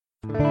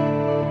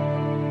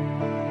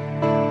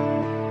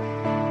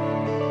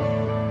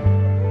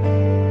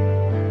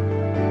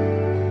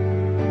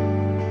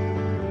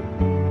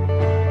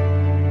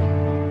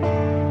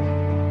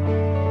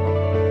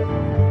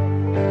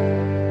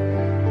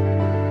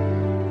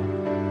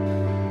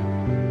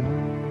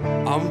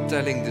I'm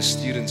telling the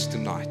students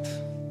tonight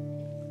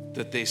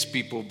that there's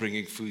people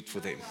bringing food for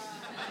them.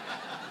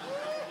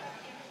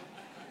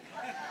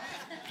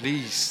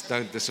 Please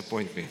don't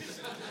disappoint me.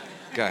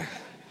 Okay.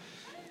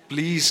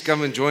 Please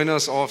come and join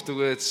us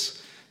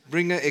afterwards.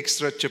 Bring an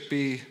extra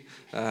chippy.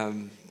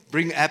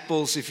 Bring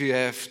apples if you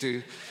have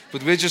to.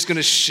 But we're just going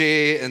to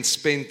share and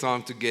spend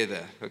time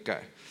together.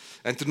 Okay.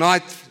 And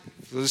tonight,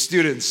 for the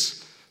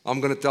students, I'm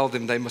going to tell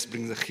them they must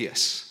bring the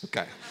gees.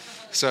 Okay.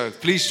 So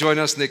please join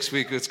us next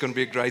week. It's going to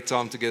be a great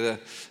time together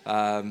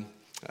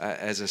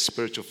as a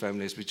spiritual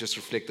family as we just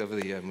reflect over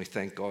the year and we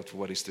thank God for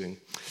what He's doing.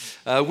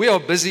 We are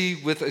busy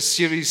with a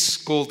series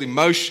called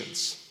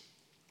Emotions.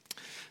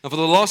 And for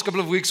the last couple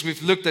of weeks,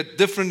 we've looked at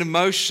different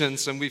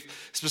emotions and we've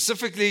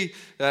specifically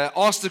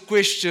asked the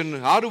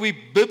question, how do we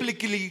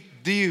biblically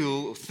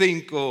deal,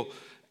 think, or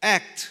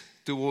act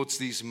towards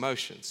these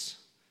emotions?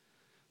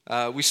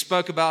 We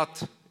spoke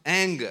about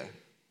anger.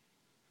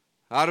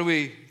 How do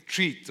we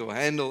treat or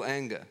handle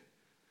anger?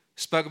 We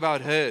spoke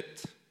about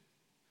hurt.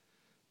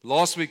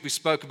 Last week we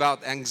spoke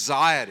about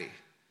anxiety.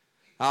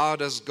 How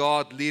does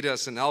God lead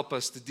us and help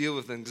us to deal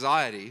with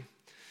anxiety?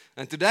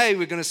 And today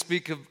we're going to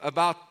speak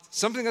about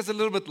something that's a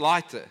little bit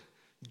lighter.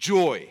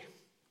 Joy.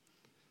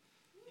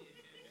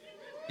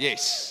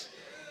 Yes.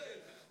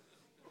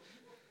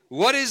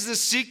 What is the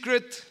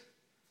secret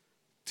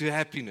to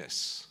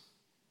happiness?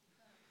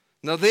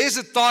 Now there's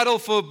a title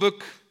for a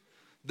book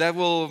that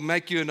will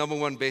make you a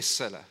 #1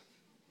 bestseller.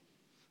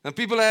 And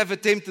people have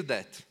attempted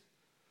that.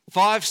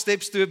 5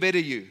 steps to a better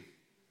you.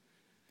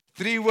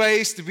 3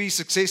 ways to be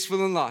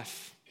successful in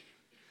life.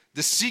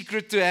 The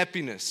secret to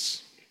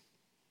happiness.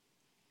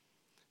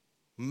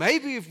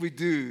 Maybe if we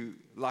do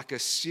like a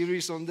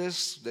series on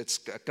this that's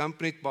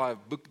accompanied by a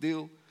book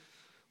deal,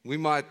 we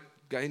might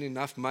gain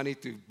enough money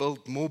to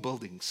build more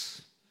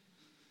buildings.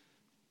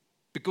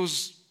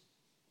 Because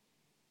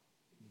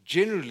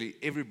generally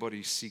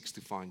everybody seeks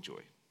to find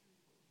joy.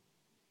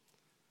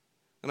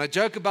 And I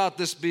joke about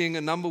this being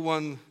a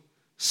 #1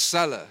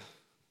 seller.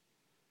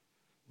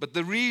 But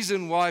the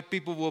reason why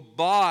people will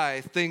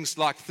buy things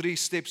like 3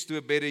 steps to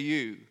a better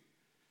you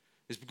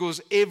is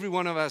because every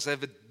one of us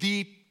have a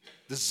deep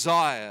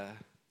desire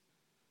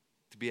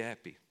to be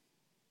happy.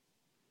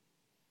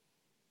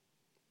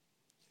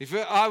 If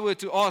I were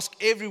to ask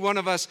every one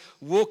of us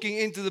walking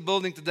into the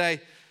building today,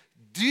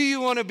 do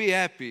you want to be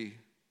happy?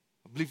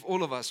 I believe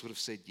all of us would have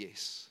said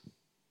yes.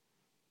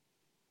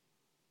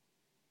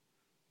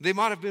 There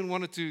might have been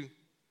 1 or 2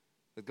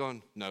 that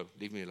gone, no,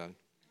 leave me alone.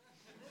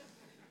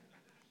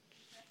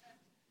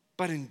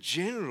 But in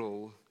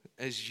general,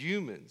 as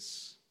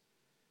humans,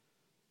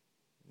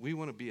 we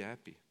want to be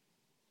happy.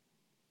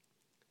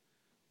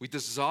 We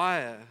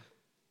desire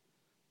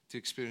to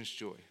experience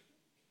joy.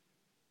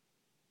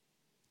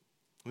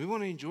 We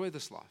want to enjoy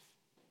this life.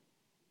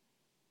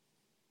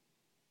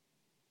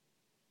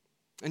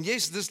 And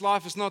yes, this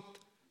life is not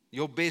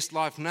your best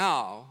life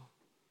now,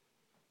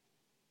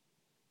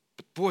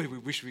 but boy, we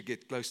wish we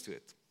get close to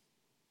it.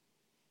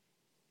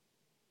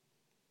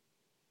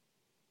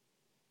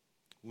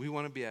 We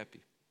want to be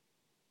happy.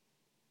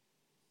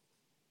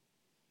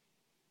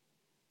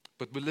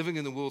 But we're living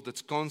in a world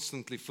that's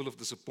constantly full of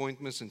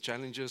disappointments and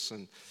challenges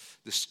and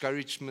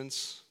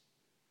discouragements.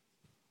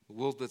 A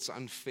world that's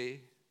unfair.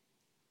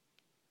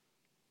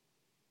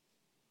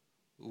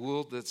 A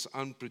world that's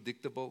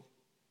unpredictable.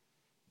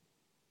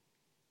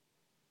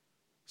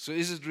 So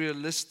is it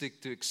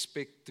realistic to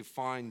expect to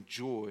find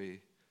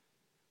joy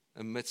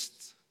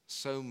amidst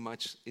so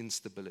much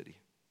instability?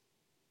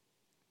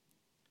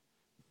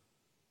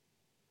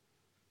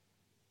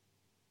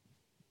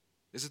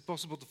 Is it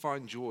possible to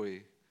find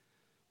joy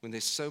when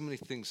there's so many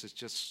things that's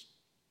just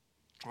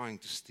trying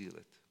to steal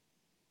it?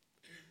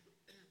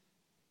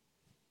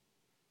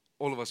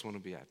 All of us want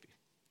to be happy.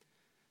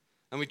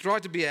 And we try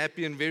to be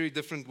happy in very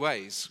different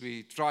ways.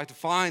 We try to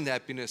find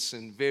happiness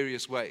in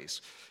various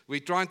ways. We're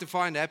trying to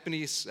find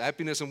happiness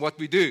in what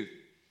we do.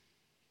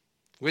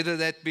 Whether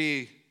that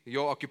be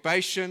your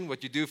occupation,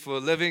 what you do for a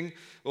living,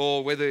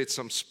 or whether it's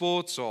some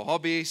sports or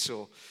hobbies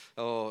or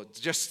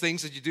just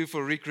things that you do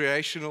for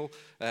recreational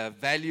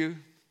value,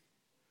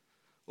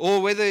 or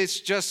whether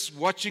it's just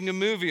watching a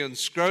movie and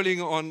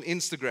scrolling on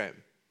Instagram.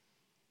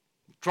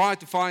 We try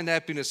to find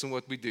happiness in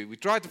what we do. We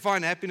try to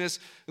find happiness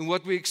in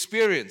what we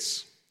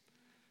experience.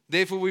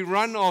 Therefore, we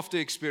run after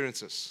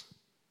experiences.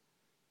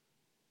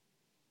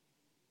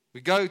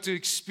 We go to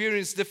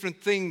experience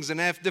different things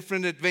and have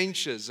different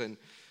adventures, and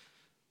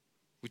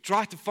we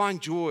try to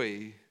find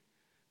joy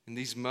in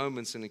these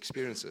moments and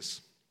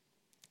experiences.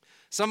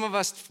 Some of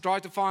us try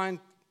to find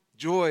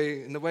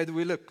joy in the way that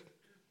we look.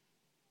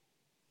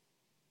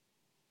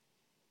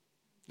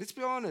 Let's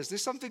be honest,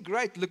 there's something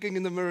great looking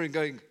in the mirror and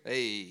going,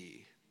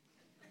 hey.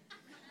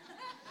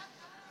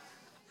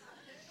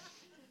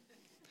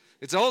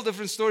 It's a whole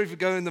different story if you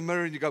go in the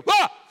mirror and you go,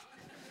 ah!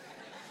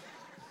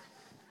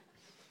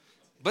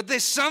 But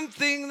there's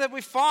something that we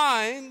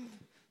find,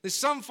 there's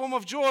some form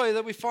of joy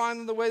that we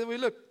find in the way that we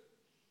look.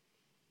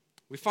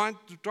 We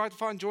try to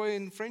find joy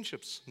in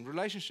friendships, in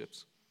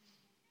relationships.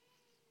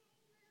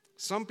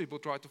 Some people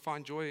try to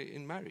find joy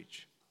in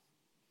marriage.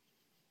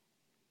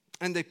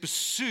 And they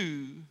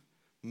pursue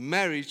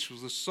marriage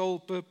with the sole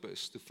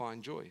purpose to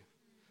find joy,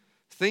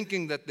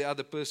 thinking that the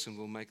other person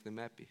will make them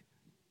happy.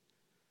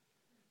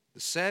 The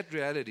sad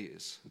reality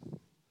is,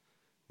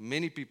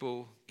 many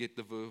people get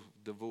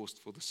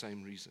divorced for the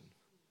same reason,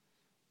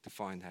 to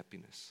find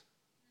happiness.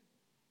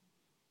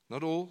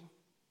 Not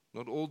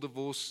all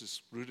divorce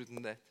is rooted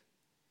in that.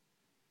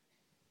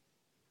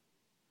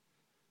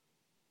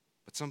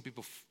 But some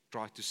people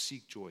try to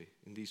seek joy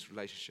in these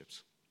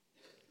relationships.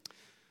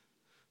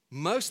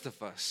 Most of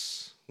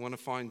us want to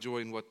find joy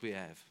in what we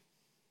have.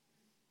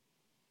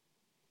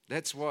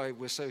 That's why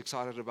we're so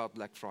excited about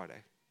Black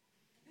Friday.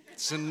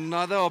 It's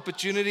another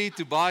opportunity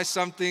to buy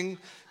something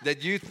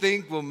that you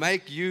think will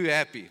make you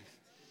happy.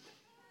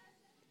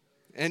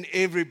 And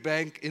every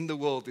bank in the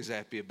world is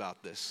happy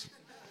about this.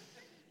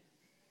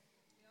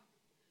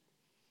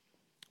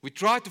 We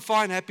try to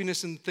find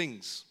happiness in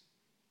things.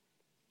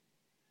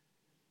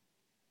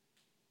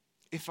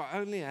 If I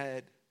only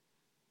had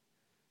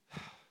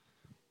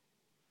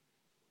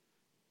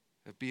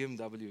a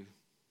BMW,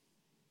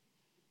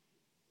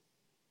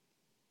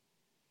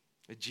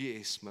 a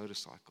GS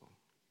motorcycle,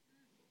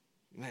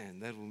 man,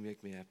 that will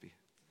make me happy.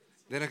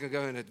 Then I can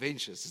go on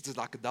adventures. It's just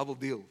like a double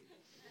deal.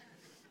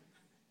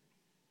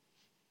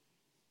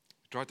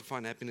 Try to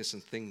find happiness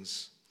in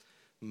things.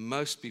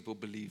 Most people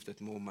believe that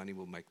more money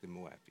will make them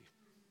more happy.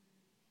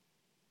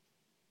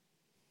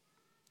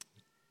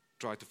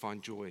 Try to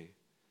find joy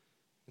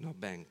in our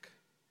bank,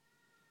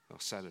 our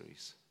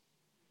salaries,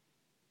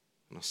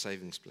 and our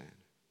savings plan.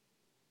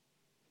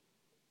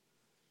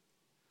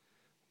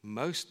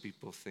 Most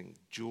people think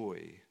joy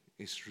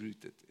is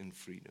rooted in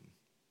freedom.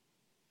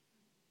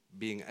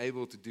 Being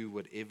able to do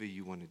whatever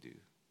you want to do,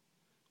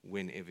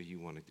 whenever you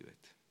want to do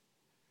it.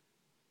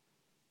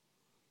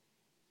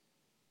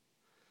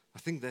 I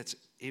think that's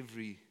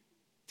every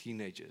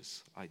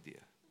teenager's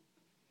idea.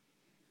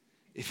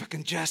 If I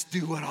can just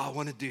do what I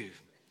want to do,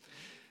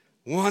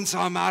 once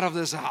I'm out of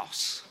this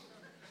house,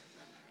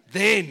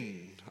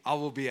 then I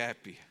will be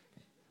happy.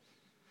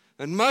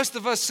 And most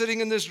of us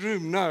sitting in this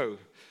room know,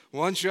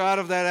 once you're out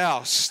of that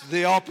house,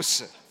 the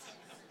opposite.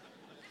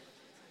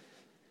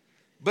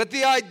 But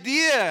the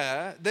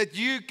idea that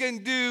you can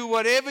do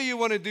whatever you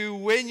want to do,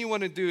 when you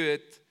want to do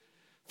it,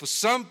 for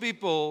some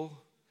people,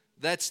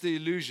 that's the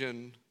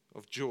illusion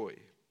of joy,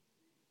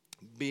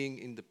 being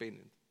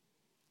independent.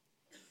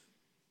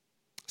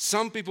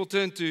 Some people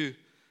turn to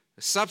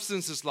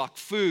substances like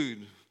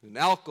food and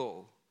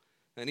alcohol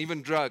and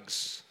even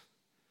drugs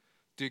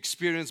to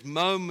experience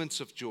moments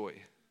of joy,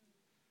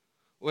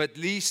 or at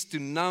least to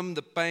numb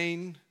the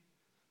pain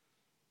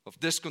of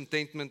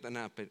discontentment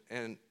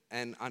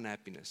and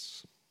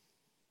unhappiness.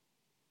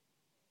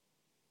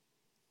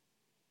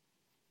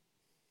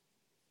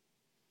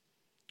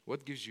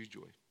 What gives you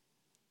joy?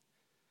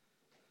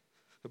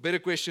 A better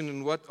question,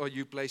 in what are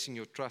you placing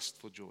your trust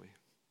for joy?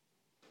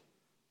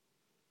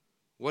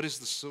 What is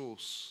the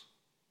source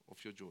of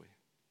your joy?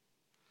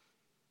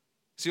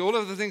 See, all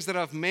of the things that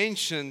I've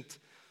mentioned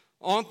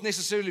aren't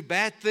necessarily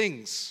bad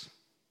things.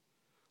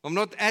 I'm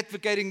not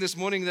advocating this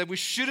morning that we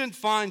shouldn't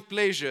find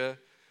pleasure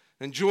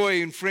and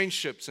joy in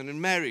friendships and in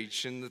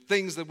marriage and the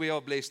things that we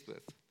are blessed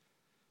with.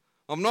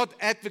 I'm not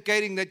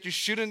advocating that you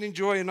shouldn't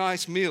enjoy a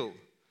nice meal,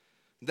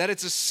 that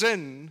it's a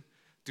sin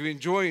to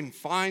enjoy in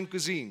fine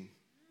cuisine.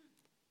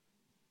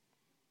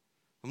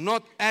 I'm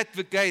not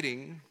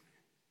advocating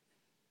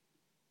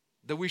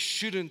that we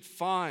shouldn't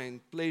find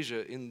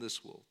pleasure in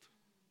this world.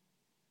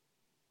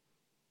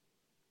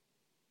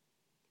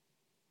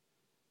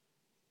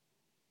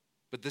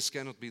 But this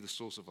cannot be the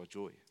source of our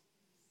joy.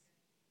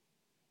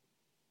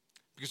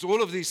 Because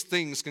all of these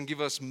things can give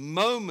us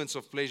moments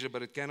of pleasure,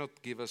 but it cannot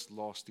give us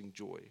lasting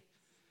joy.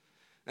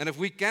 And if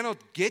we cannot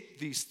get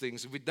these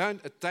things, if we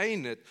don't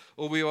attain it,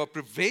 or we are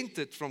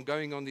prevented from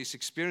going on these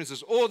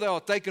experiences, or they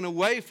are taken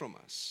away from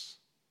us,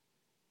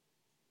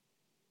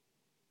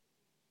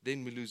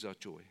 then we lose our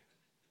joy.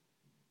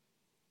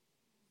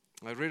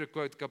 I read a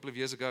quote a couple of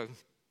years ago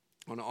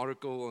on an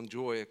article on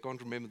joy. I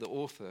can't remember the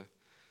author,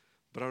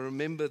 but I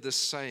remember this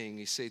saying.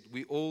 He said,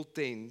 we all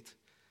tend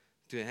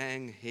to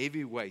hang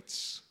heavy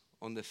weights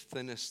on the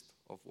thinnest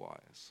of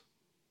wires.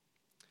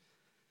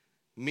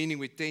 Meaning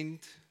we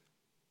tend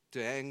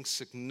to hang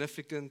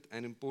significant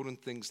and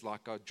important things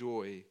like our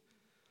joy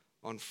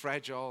on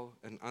fragile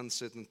and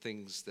uncertain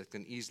things that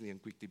can easily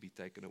and quickly be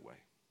taken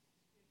away.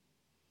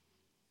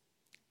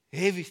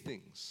 Heavy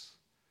things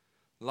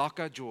like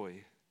our joy,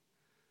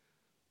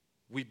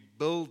 we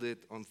build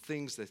it on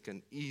things that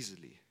can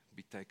easily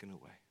be taken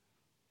away.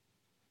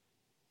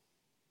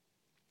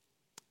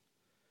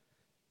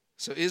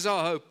 So is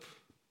our hope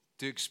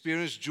to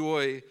experience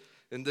joy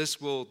in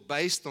this world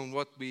based on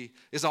what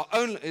is our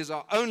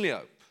only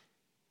hope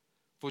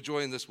for joy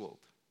in this world,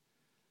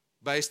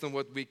 based on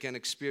what we can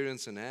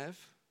experience and have?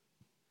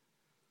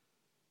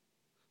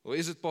 Or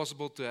is it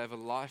possible to have a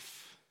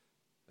life,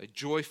 a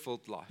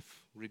joy-filled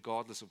life,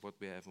 regardless of what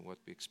we have and what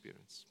we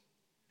experience?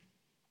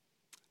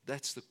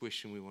 That's the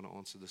question we want to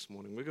answer this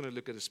morning. We're going to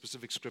look at a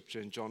specific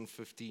scripture in John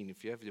 15.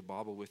 If you have your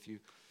Bible with you,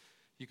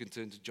 you can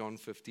turn to John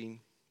 15.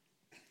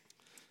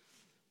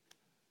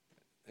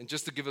 And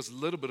just to give us a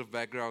little bit of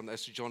background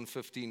as to John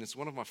 15, it's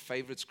one of my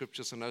favorite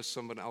scriptures. I know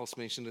someone else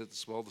mentioned it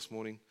as well this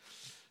morning.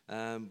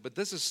 But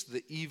this is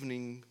the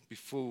evening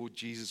before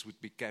Jesus would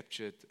be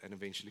captured and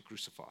eventually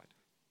crucified.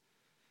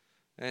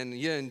 And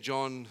here in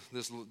John,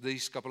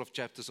 these couple of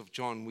chapters of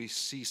John, we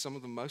see some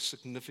of the most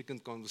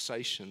significant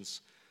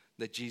conversations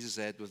that Jesus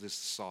had with his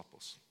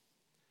disciples.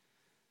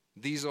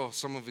 These are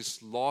some of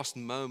his last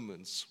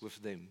moments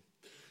with them.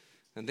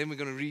 And then we're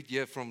going to read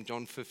here from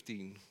John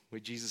 15, where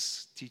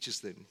Jesus teaches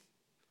them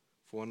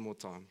for one more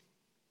time.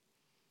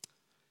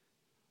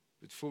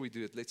 Before we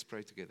do it, let's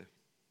pray together.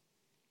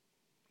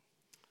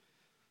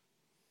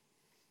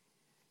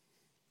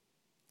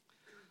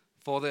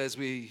 Father, as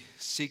we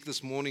seek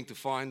this morning to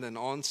find an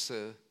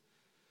answer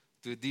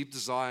to a deep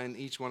desire in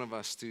each one of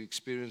us to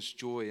experience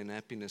joy and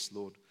happiness,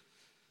 Lord,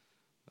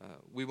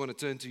 we want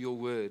to turn to your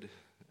word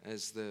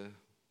as the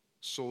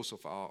source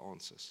of our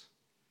answers.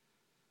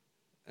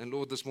 And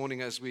Lord, this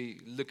morning as we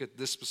look at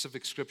this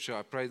specific scripture,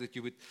 I pray that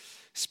you would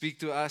speak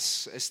to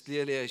us as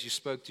clearly as you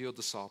spoke to your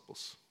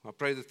disciples. I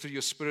pray that through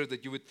your Spirit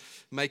that you would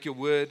make your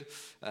word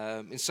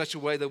in such a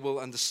way that we'll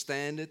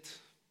understand it,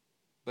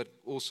 but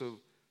also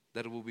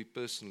that it will be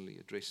personally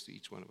addressed to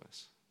each one of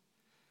us.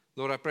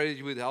 Lord, I pray that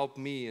you would help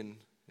me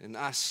and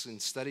us in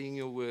studying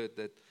your word,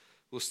 that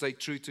we'll stay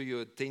true to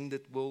your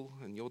intended will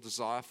and your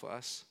desire for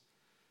us.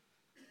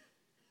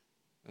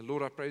 And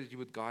Lord, I pray that you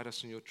would guide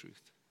us in your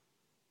truth.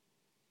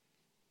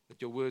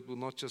 That your word will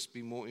not just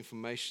be more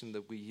information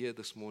that we hear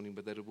this morning,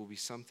 but that it will be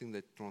something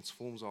that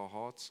transforms our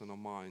hearts and our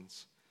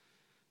minds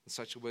in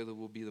such a way that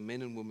we'll be the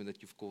men and women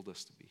that you've called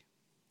us to be.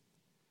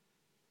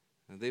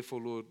 And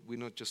therefore, Lord, we're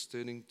not just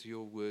turning to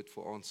your word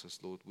for answers,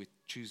 Lord. We're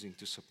choosing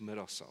to submit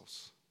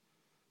ourselves,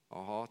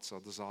 our hearts, our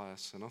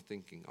desires, and our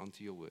thinking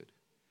unto your word.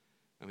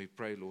 And we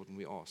pray, Lord, and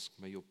we ask,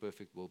 may your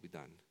perfect will be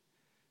done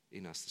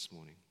in us this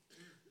morning.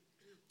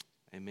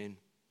 Amen.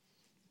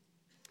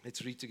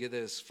 Let's read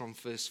together from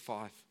verse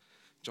 5,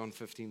 John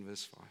 15,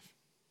 verse 5.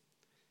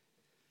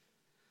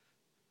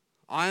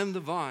 I am the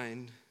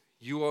vine,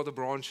 you are the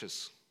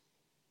branches.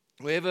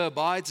 Whoever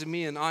abides in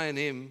me and I in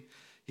him,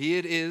 he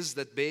it is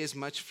that bears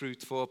much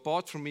fruit, for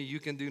apart from me you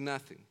can do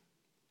nothing.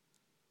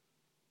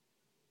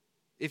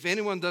 If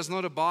anyone does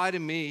not abide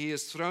in me, he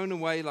is thrown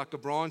away like a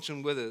branch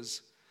and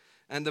withers,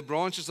 and the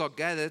branches are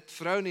gathered,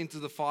 thrown into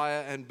the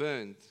fire and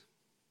burned.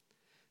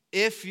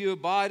 If you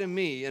abide in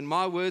me, and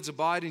my words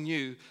abide in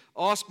you,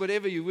 ask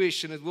whatever you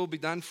wish, and it will be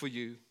done for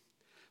you.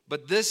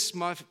 But this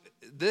my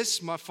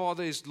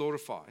Father is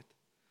glorified,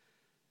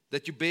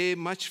 that you bear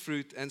much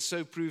fruit, and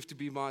so prove to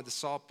be my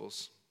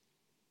disciples.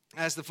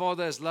 As the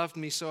Father has loved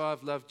me, so I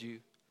have loved you.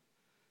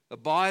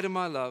 Abide in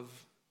my love.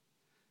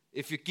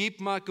 If you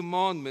keep my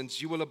commandments,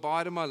 you will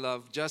abide in my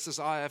love, just as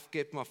I have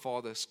kept my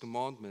Father's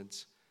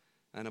commandments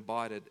and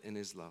abided in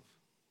his love.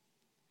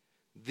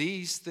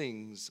 These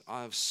things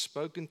I have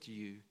spoken to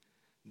you,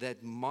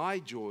 that my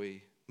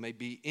joy may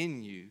be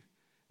in you,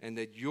 and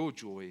that your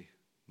joy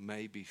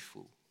may be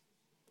full.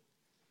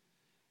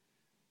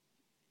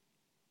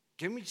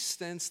 Can we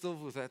stand still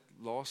with that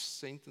last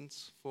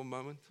sentence for a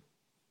moment?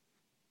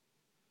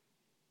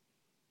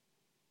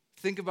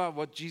 Think about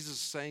what Jesus is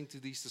saying to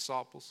these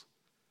disciples.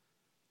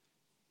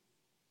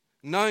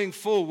 Knowing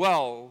full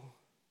well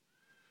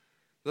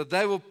that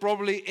they will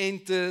probably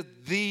enter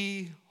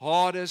the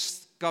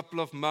hardest couple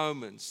of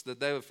moments that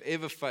they have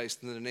ever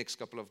faced in the next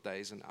couple of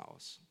days and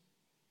hours.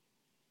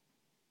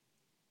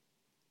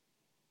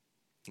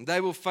 They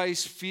will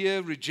face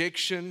fear,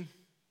 rejection,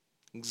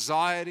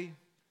 anxiety,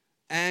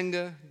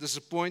 anger,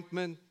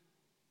 disappointment,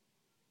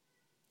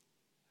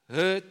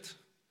 hurt,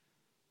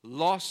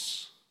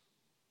 loss.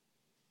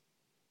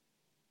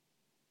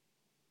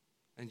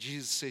 And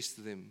Jesus says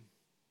to them,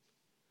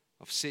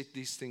 I've said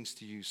these things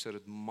to you so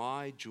that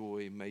my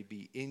joy may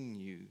be in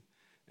you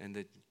and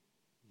that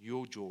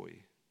your joy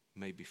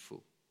may be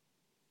full.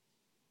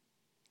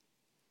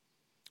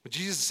 But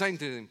Jesus is saying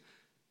to them,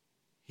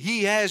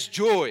 he has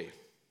joy.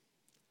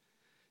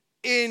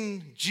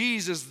 In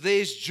Jesus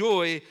there's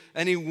joy,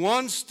 and he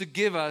wants to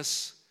give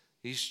us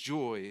his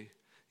joy.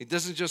 He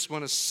doesn't just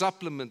want to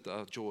supplement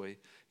our joy.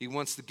 He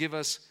wants to give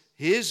us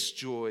his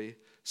joy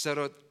so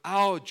that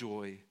our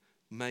joy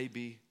may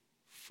be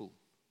full.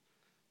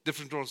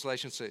 Different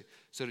translations say,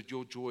 so that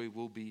your joy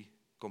will be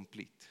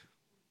complete.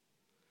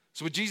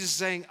 So what Jesus is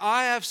saying,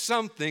 I have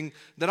something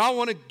that I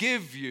want to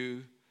give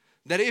you,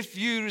 that if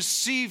you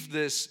receive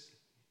this,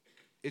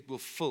 it will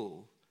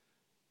fill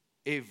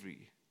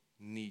every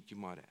need you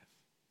might have.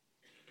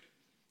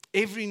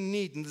 Every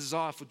need and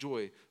desire for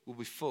joy will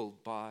be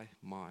filled by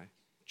my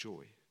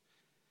joy.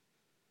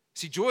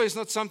 See, joy is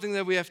not something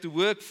that we have to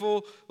work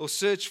for or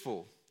search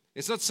for.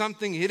 It's not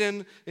something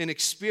hidden in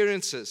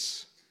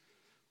experiences.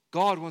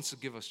 God wants to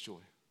give us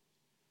joy.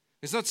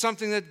 It's not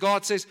something that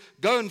God says,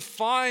 go and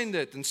find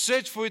it and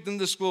search for it in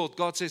this world.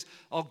 God says,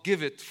 I'll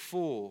give it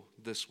for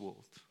this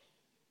world.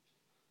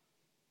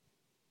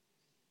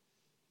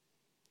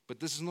 But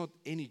this is not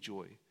any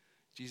joy.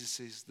 Jesus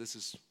says, this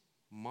is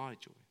my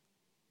joy.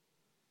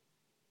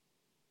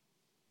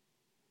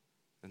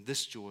 And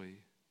this joy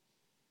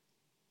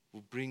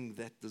will bring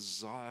that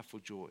desire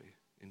for joy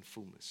in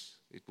fullness.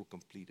 It will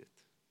complete it.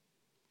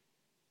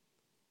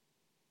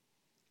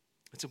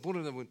 It's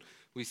important that when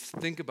we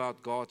think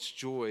about God's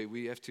joy,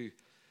 we have to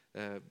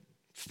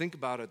think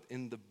about it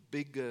in the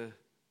bigger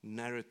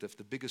narrative,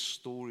 the bigger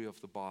story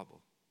of the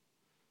Bible.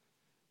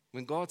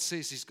 When God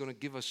says He's going to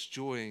give us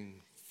joy,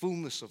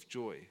 fullness of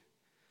joy,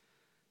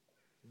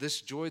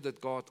 this joy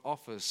that God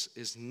offers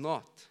is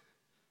not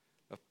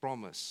a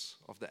promise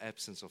of the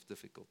absence of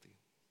difficulty.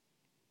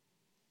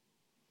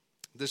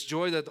 This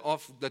joy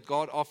that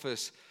God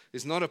offers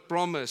is not a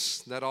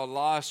promise that our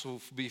lives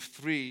will be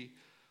free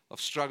of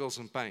struggles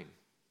and pain.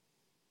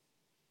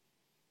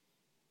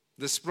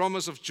 This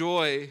promise of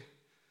joy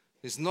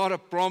is not a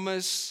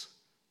promise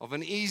of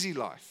an easy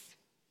life.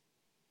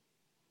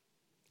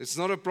 It's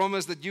not a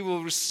promise that you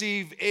will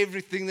receive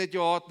everything that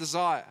your heart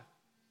desires.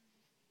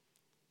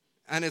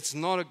 And it's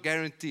not a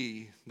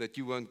guarantee that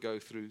you won't go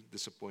through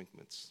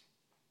disappointments.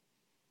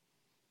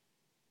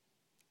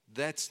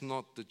 That's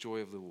not the joy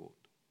of the world.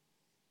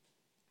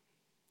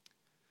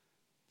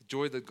 The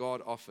joy that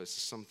God offers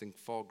is something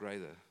far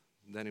greater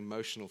than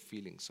emotional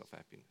feelings of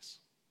happiness.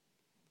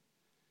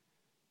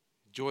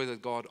 The joy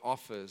that God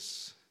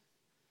offers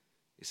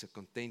is a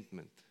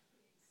contentment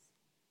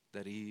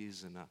that He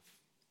is enough.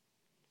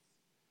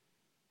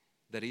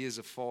 That He is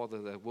a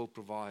Father that will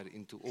provide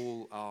into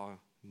all our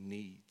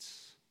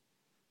needs.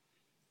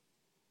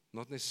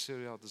 Not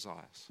necessarily our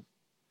desires.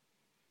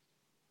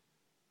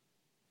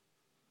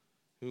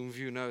 Whom of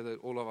you know that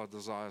all of our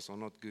desires are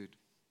not good?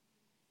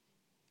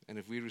 And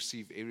if we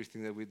receive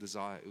everything that we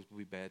desire, it will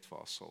be bad for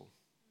our soul.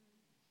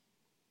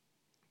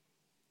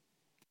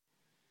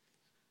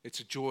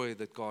 It's a joy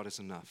that God is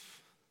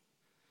enough,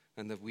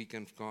 and that we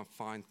can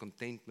find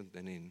contentment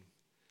in Him,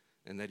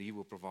 and that He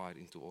will provide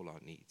into all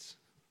our needs.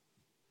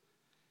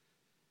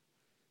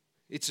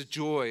 It's a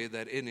joy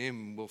that in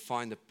Him we'll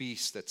find a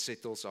peace that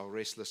settles our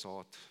restless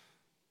heart,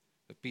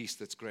 a peace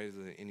that's greater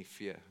than any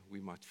fear we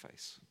might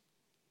face.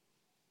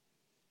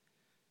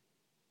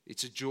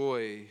 It's a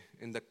joy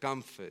in the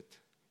comfort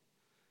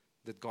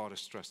that God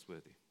is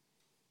trustworthy.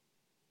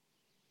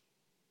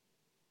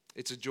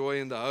 It's a joy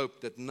in the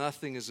hope that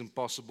nothing is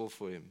impossible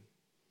for Him.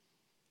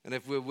 And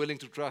if we're willing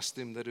to trust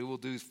Him, that He will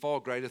do far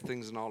greater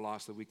things in our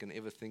lives than we can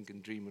ever think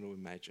and dream or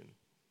imagine.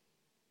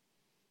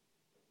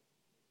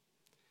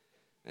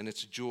 And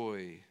it's a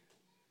joy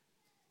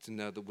to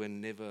know that we're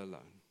never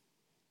alone.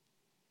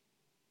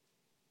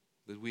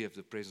 That we have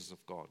the presence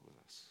of God with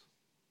us.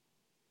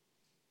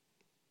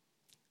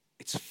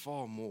 It's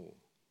far more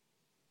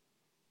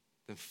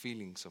than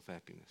feelings of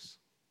happiness.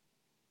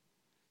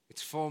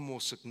 It's far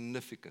more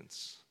significant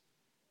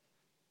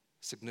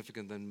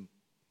than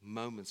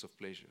moments of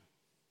pleasure.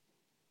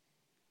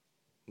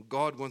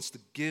 God wants to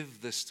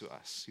give this to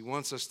us. He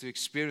wants us to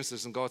experience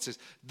this, and God says,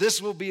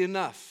 this will be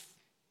enough.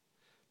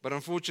 But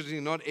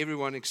unfortunately, not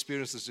everyone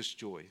experiences this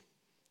joy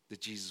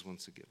that Jesus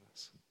wants to give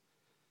us.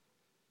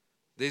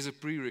 There's a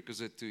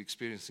prerequisite to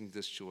experiencing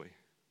this joy.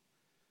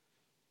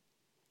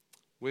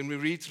 When we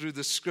read through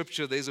the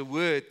scripture, there's a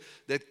word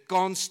that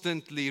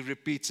constantly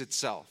repeats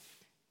itself.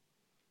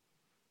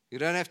 You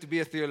don't have to be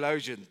a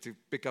theologian to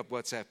pick up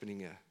what's happening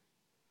here.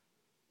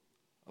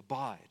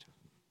 Abide.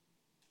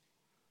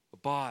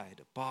 Abide,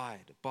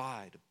 abide,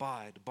 abide,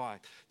 abide, abide.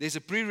 There's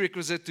a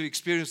prerequisite to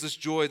experience this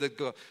joy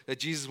that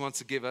Jesus wants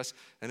to give us,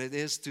 and it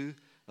is to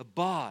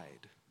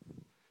abide.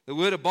 The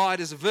word abide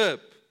is a verb.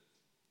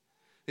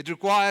 It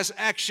requires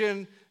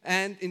action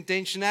and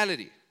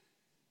intentionality.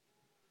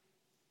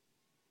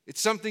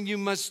 It's something you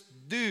must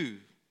do.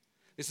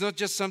 It's not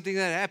just something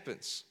that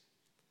happens.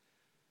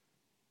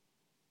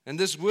 And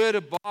this word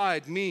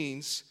abide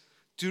means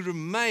to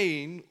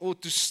remain or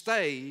to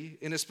stay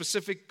in a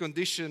specific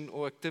condition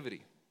or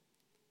activity.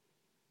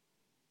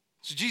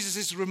 So Jesus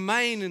says,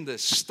 remain in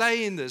this,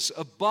 stay in this,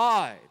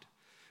 abide.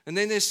 And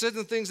then there's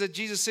certain things that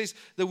Jesus says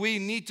that we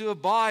need to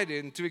abide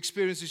in to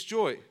experience His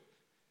joy.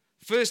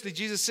 Firstly,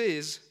 Jesus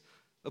says,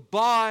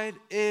 abide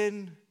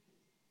in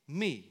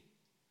me.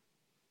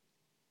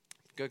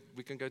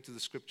 We can go to the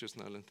scriptures,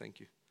 Nolan, thank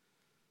you.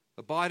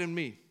 Abide in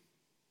me.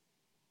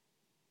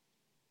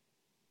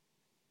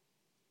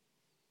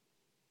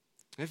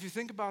 If you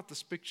think about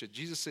this picture,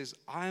 Jesus says,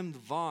 I am the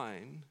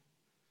vine,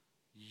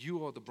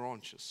 you are the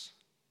branches.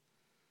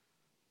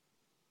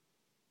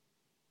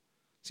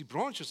 See,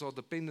 branches are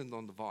dependent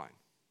on the vine.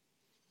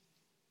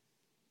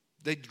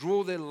 They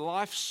draw their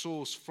life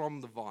source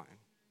from the vine.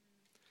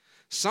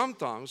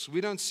 Sometimes we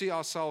don't see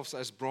ourselves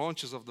as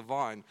branches of the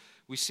vine.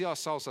 We see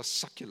ourselves as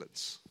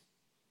succulents.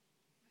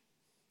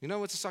 You know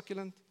what's a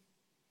succulent?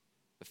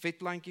 A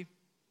vetplankie?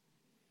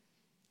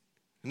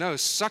 No, a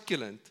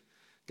succulent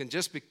can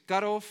just be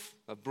cut off,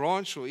 a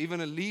branch or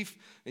even a leaf,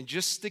 and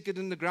just stick it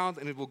in the ground,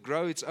 and it will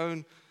grow its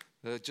own,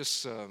 what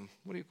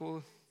do you call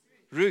it?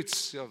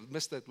 Roots. Yeah, I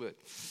missed that word.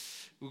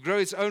 It will grow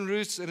its own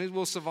roots, and it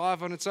will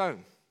survive on its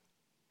own.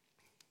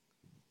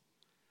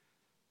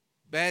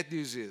 Bad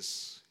news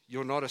is,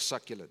 you're not a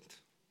succulent.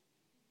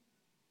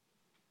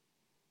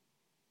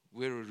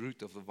 We're a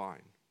root of the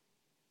vine.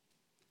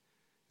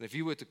 And if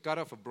you were to cut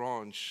off a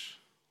branch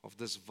of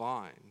this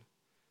vine,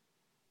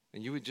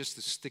 and you were just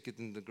to stick it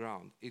in the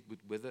ground, it would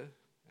wither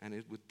and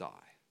it would die.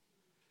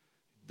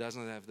 It does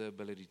not have the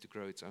ability to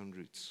grow its own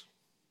roots.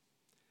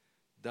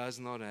 Does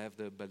not have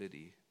the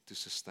ability to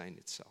sustain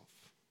itself.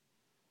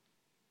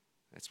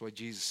 That's why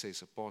Jesus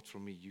says, apart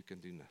from me, you can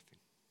do nothing.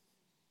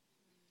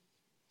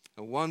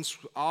 And once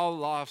our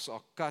lives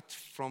are cut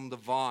from the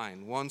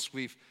vine, once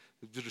we've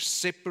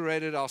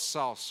separated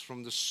ourselves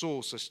from the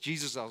source, as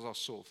Jesus as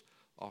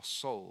our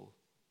soul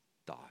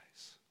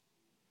dies.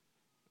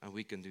 And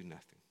we can do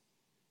nothing.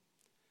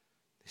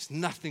 There's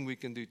nothing we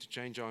can do to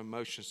change our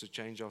emotions, to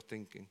change our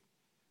thinking.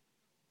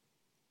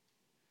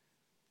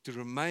 To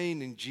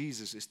remain in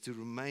Jesus is to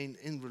remain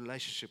in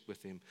relationship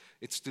with Him.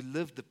 It's to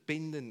live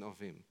dependent of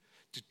Him,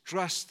 to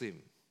trust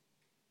Him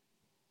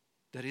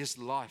that His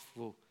life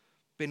will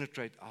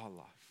penetrate our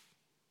life,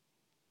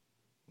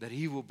 that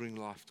He will bring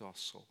life to our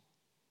soul.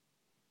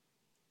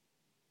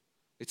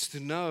 It's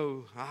to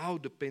know how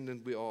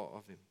dependent we are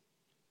of Him.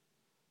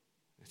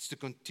 It's to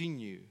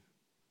continue,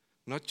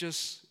 not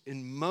just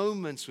in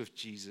moments with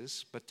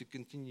Jesus, but to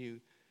continue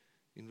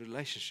in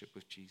relationship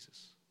with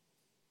Jesus.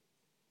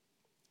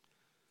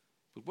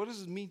 But what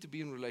does it mean to be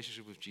in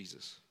relationship with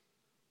Jesus?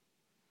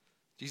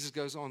 Jesus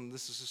goes on,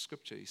 this is a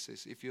scripture. He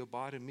says, if you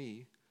abide in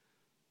me,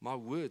 my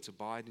words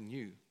abide in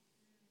you.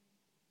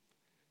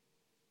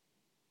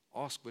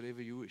 Ask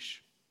whatever you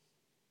wish.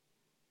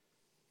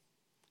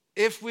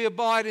 If we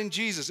abide in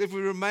Jesus, if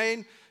we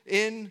remain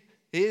in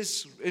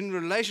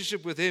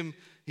relationship with Him,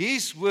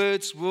 His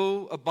words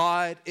will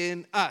abide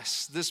in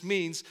us. This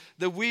means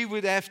that we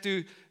would have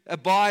to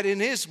abide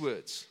in His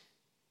words.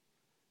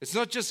 It's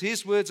not just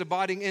His words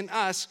abiding in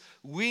us,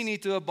 we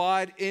need to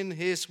abide in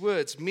His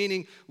words,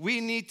 meaning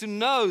we need to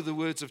know the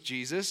words of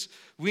Jesus,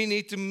 we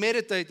need to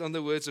meditate on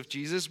the words of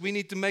Jesus, we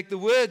need to make the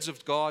words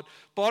of God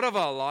part of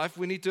our life,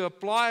 we need to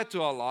apply it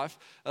to our life,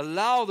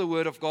 allow the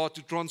Word of God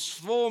to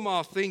transform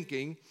our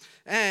thinking,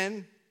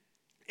 and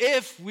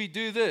if we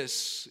do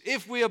this,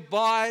 if we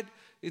abide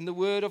in the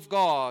Word of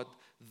God,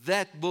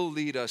 that will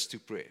lead us to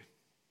prayer.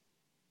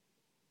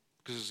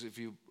 Because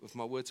if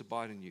my words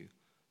abide in you,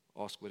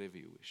 ask whatever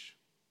you wish.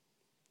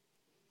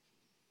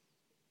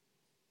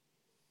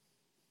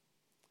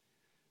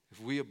 If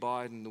we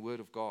abide in the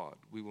Word of God,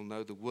 we will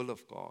know the will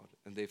of God,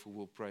 and therefore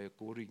will pray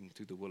according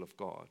to the will of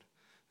God.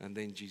 And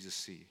then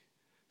Jesus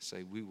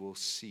say, we will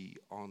see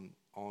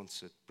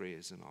unanswered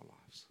prayers in our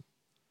lives.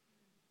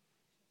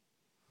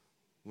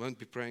 We won't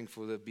be praying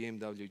for the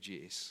BMW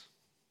GS,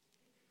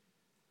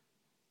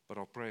 but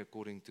I'll pray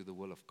according to the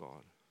will of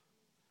God,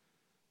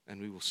 and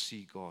we will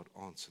see God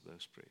answer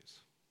those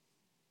prayers.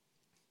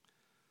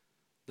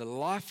 The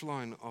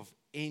lifeline of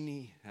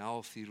any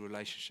healthy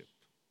relationship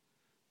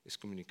is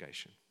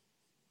communication.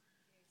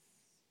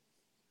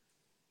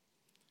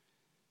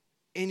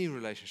 Any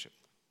relationship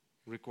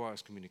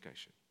requires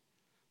communication.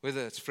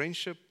 Whether it's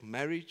friendship,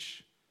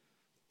 marriage,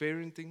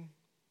 parenting,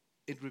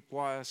 it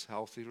requires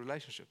healthy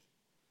relationship.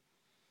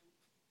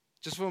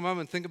 Just for a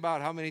moment, think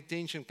about how many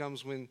tension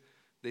comes when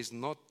there's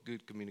not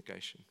good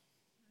communication,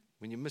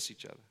 when you miss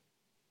each other.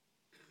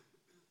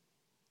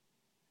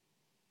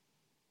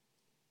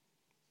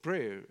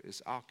 Prayer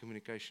is our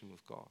communication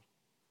with God.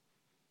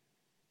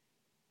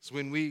 It's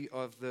when we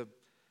have the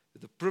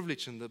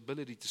privilege and the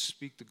ability to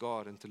speak to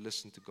God and to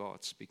listen to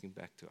God speaking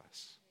back to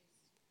us.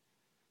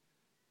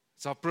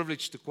 It's our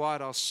privilege to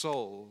quiet our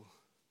soul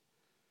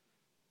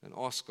and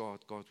ask God,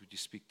 would you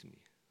speak to me?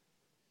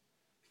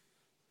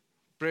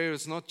 Prayer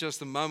is not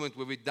just a moment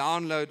where we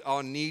download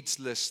our needs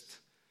list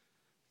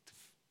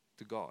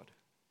to God.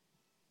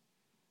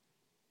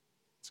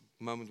 It's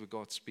a moment where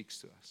God speaks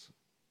to us.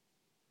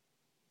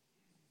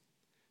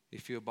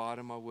 If you abide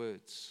in my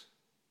words,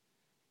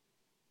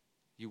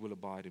 you will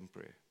abide in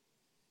prayer.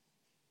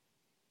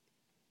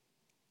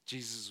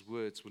 Jesus'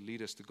 words will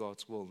lead us to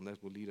God's will, and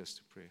that will lead us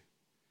to prayer.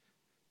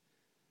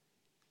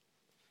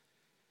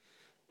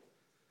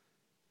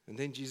 And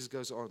then Jesus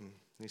goes on, and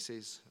He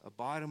says,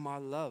 abide in my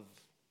love.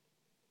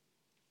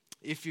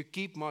 If you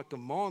keep my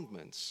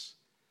commandments,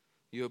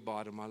 you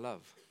abide in my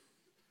love.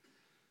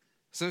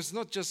 So it's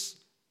not just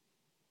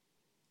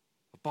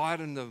abide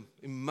in the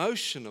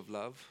emotion of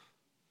love.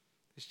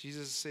 As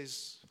Jesus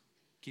says,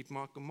 keep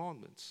my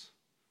commandments.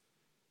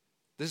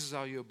 This is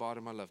how you abide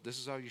in my love. This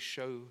is how you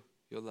show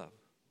your love.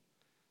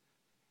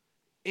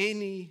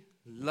 Any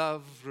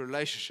love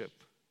relationship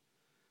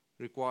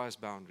requires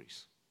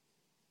boundaries.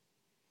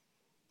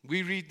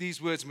 We read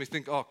these words and we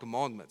think,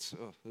 commandments.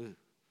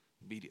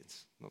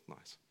 Obedience. Not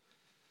nice.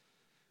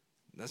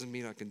 Doesn't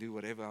mean I can do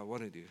whatever I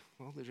want to do.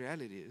 Well, the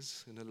reality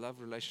is, in a love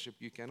relationship,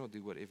 you cannot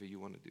do whatever you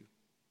want to do.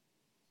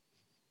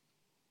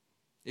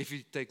 If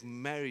you take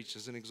marriage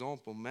as an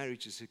example,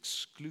 marriage is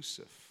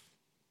exclusive.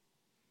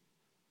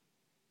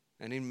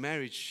 And in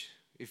marriage,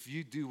 if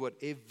you do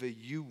whatever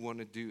you want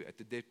to do at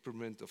the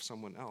detriment of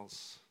someone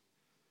else,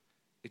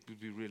 it would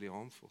be really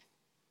harmful.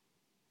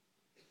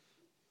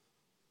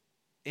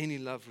 Any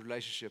love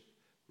relationship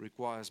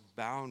requires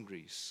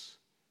boundaries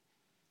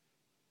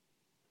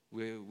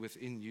where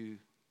within you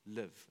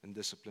live and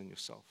discipline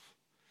yourself.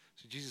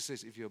 So Jesus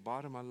says, if you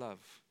abide in my love,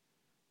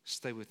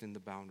 stay within the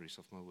boundaries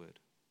of my word.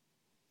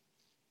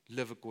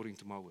 Live according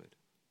to my word.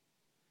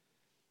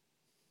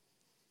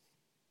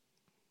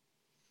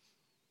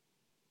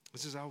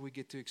 This is how we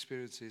get to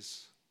experience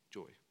His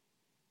joy.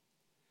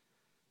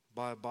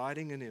 By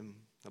abiding in Him,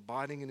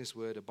 abiding in His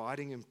word,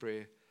 abiding in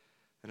prayer,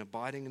 and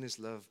abiding in His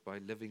love by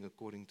living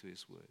according to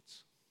His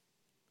words.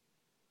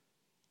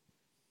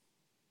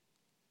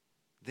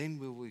 Then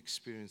we will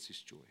experience His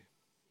joy.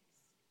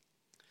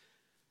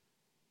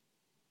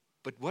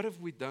 But what if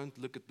we don't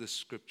look at this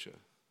scripture?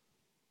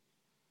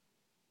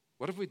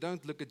 What if we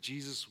don't look at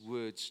Jesus'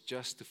 words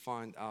just to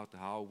find out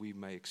how we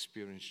may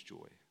experience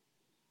joy?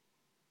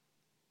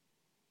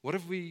 What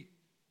if we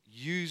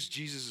use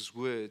Jesus'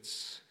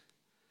 words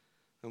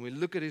and we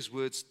look at His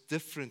words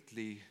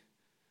differently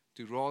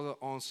to rather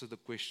answer the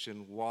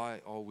question,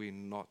 why are we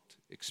not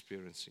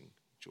experiencing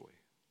joy?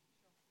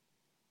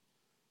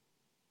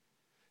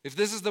 If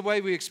this is the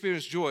way we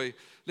experience joy,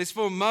 let's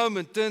for a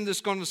moment turn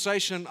this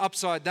conversation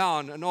upside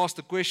down and ask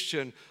the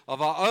question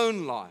of our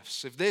own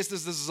lives. If there's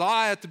this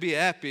desire to be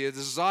happy, a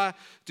desire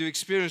to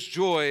experience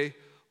joy,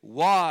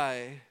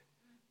 why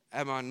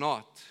am I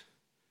not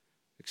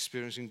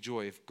experiencing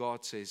joy if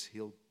God says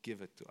He'll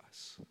give it to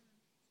us?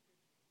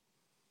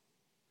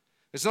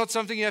 It's not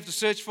something you have to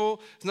search for.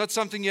 It's not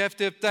something you have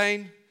to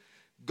obtain.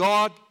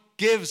 God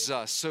gives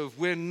us. So if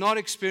we're not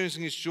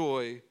experiencing His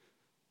joy,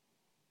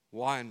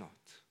 why not?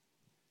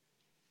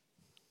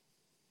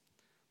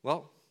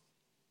 Well,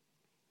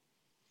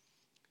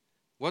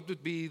 what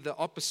would be the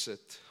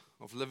opposite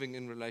of living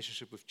in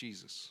relationship with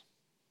Jesus?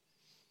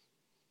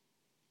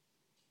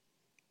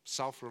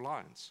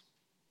 Self-reliance.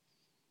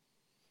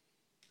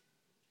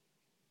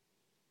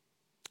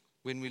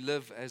 When we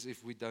live as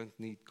if we don't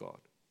need God.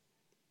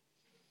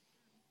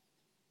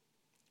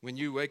 When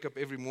you wake up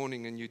every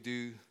morning and you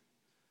do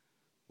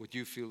what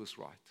you feel is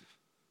right.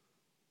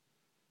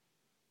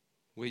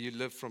 Where you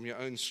live from your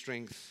own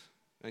strength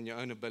and your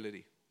own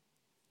ability.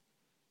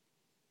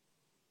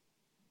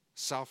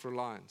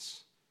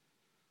 Self-reliance,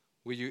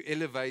 where you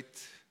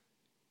elevate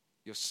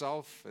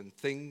yourself and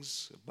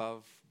things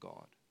above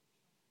God.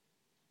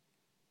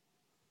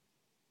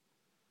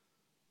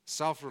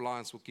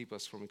 Self-reliance will keep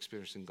us from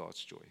experiencing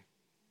God's joy.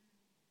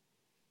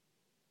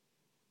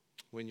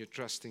 When you're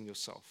trusting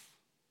yourself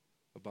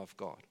above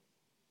God.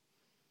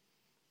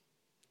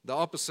 The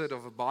opposite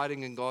of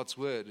abiding in God's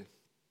word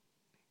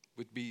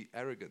would be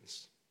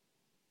arrogance.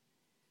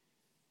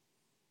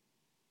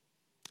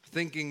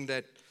 Thinking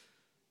that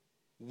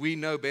we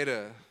know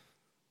better,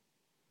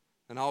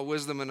 and our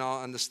wisdom and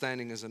our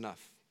understanding is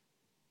enough.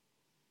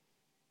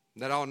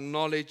 That our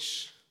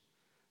knowledge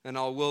and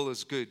our will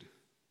is good,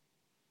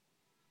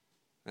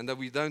 and that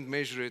we don't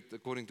measure it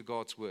according to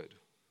God's word.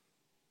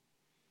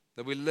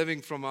 That we're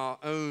living from our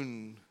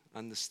own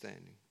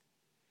understanding.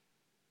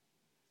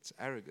 It's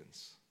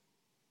arrogance.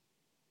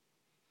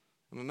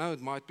 And I know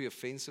it might be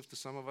offensive to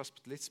some of us,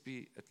 but let's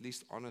be at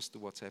least honest to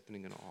what's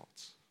happening in our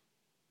hearts.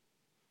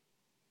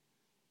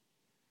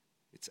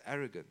 It's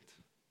arrogant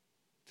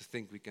to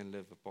think we can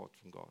live apart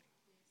from God.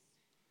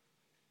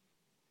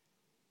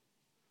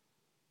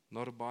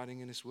 Not abiding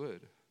in His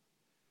word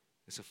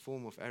is a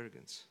form of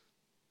arrogance.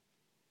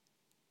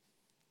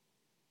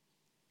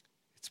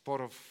 It's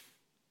part of,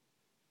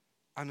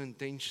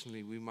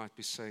 unintentionally, we might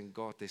be saying,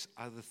 God, there's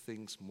other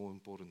things more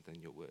important than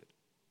your word.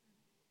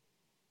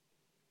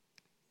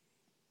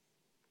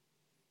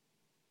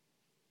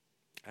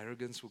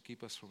 Arrogance will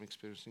keep us from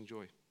experiencing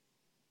joy.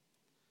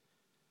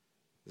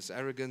 This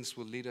arrogance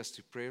will lead us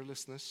to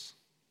prayerlessness.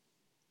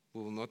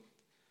 We will not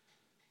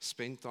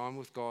spend time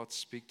with God,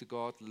 speak to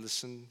God,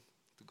 listen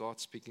to God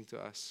speaking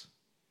to us.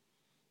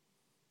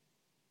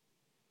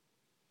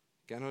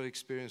 Cannot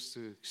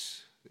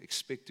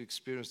expect to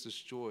experience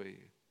this joy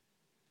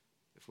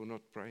if we're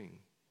not praying.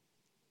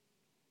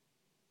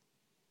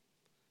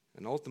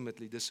 And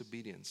ultimately,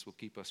 disobedience will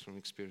keep us from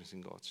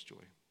experiencing God's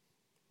joy.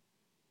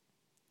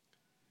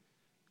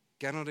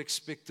 Cannot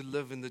expect to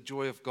live in the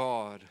joy of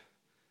God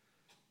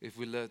if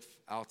we live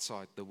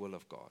outside the will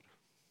of God.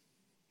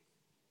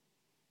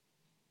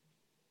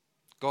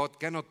 God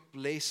cannot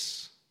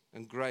bless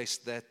and grace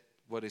that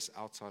what is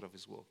outside of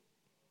His will.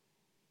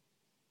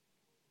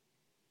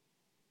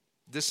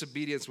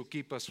 Disobedience will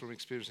keep us from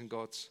experiencing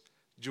God's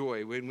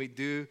joy when we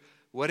do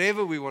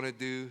whatever we want to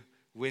do,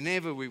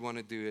 whenever we want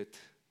to do it,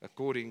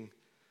 according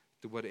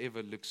to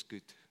whatever looks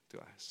good to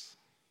us.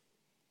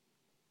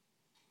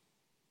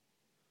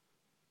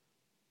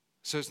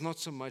 So it's not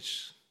so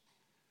much,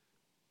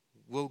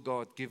 will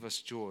God give us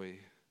joy?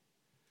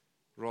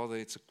 Rather,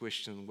 it's a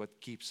question, what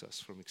keeps us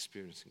from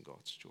experiencing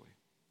God's joy?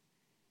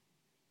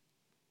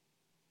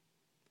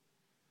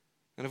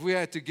 And if we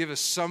had to give a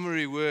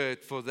summary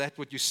word for that,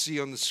 what you see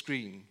on the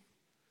screen,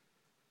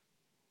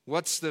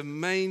 what's the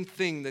main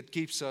thing that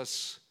keeps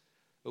us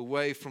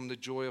away from the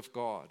joy of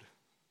God?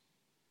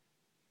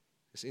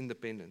 It's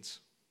independence.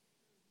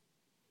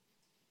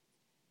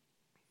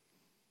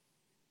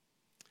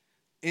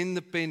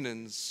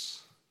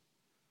 Independence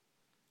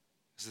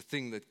is the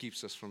thing that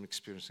keeps us from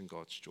experiencing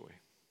God's joy.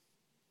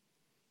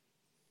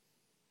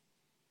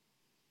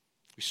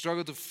 We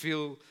struggle to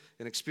feel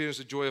and experience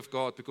the joy of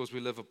God because we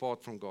live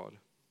apart from God.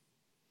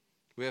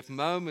 We have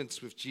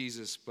moments with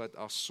Jesus, but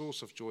our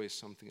source of joy is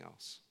something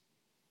else.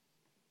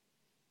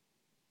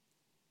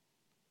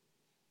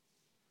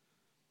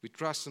 We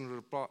trust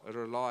and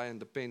rely and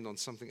depend on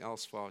something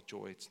else for our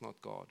joy. It's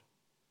not God.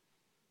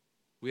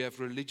 We have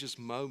religious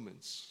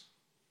moments,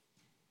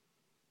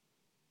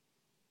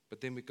 but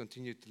then we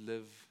continue to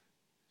live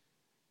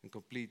in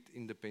complete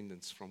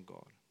independence from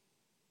God.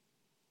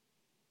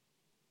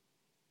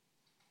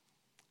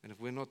 And if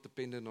we're not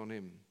dependent on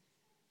Him,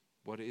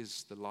 what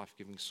is the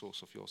life-giving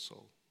source of your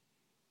soul?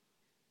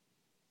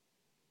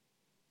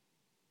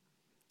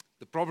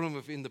 The problem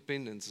with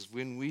independence is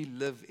when we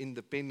live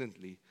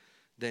independently,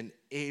 then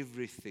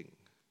everything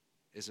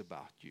is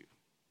about you.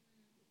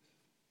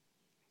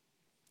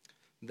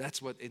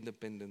 That's what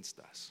independence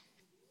does.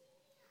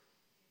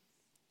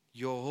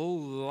 Your whole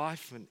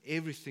life and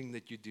everything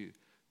that you do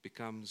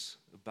becomes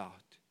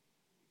about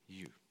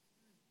you.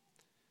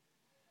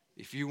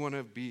 If you want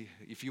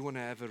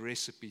to have a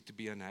recipe to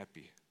be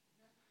unhappy,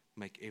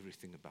 make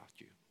everything about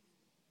you.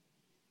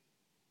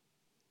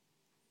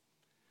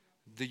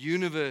 The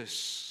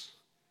universe,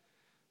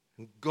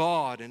 and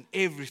God, and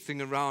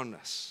everything around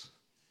us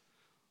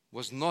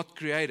was not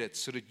created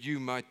so that you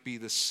might be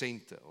the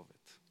center of it.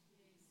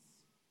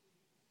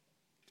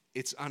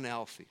 It's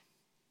unhealthy.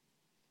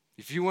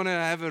 If you want to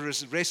have a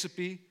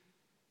recipe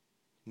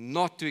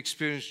not to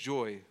experience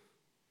joy,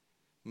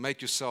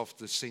 make yourself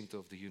the center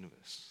of the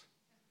universe.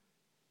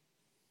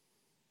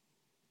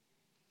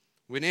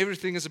 When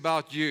everything is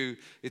about you,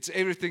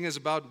 everything is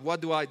about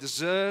what do I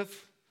deserve,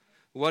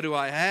 what do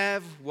I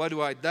have, what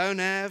do I don't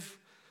have,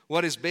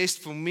 what is best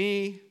for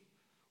me,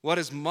 what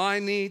is my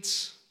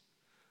needs,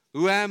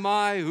 who am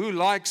I, who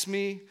likes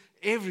me.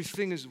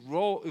 Everything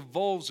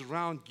evolves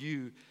around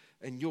you,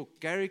 and your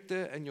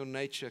character and your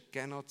nature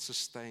cannot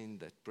sustain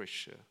that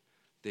pressure.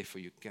 Therefore,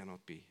 you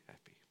cannot be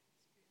happy.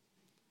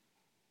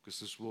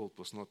 Because this world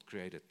was not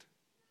created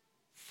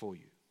for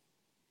you.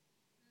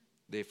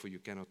 Therefore, you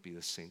cannot be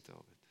the center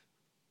of it.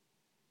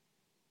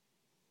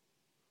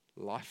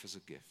 Life is a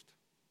gift.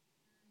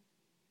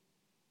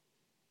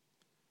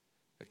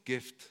 A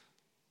gift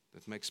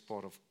that makes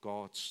part of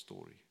God's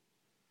story,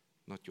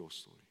 not your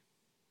story.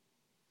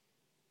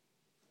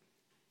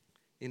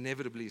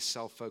 Inevitably,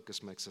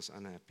 self-focus makes us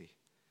unhappy.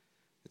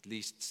 It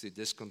leads to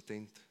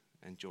discontent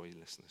and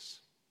joylessness.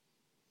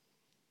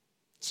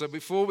 So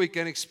before we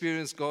can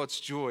experience God's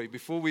joy,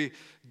 before we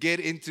get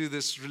into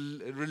this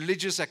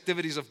religious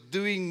activities of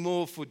doing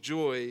more for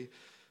joy,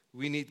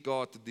 we need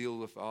God to deal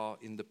with our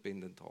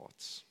independent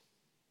hearts.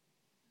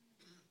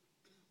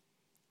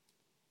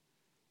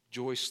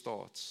 Joy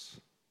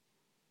starts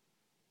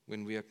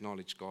when we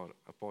acknowledge, God,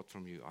 apart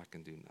from you, I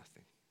can do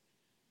nothing.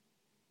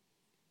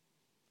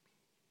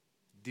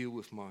 Deal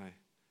with my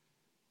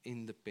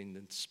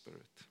independent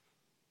spirit.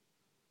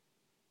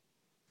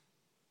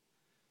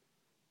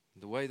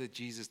 The way that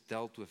Jesus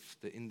dealt with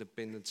the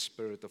independent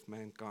spirit of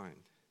mankind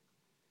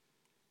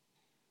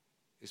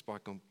is by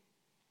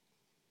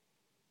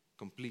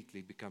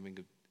completely becoming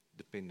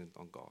dependent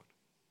on God.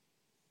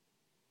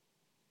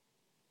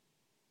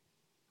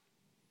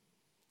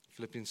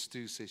 Philippians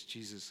 2 says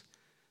Jesus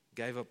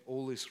gave up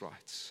all his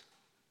rights,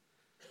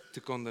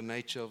 took on the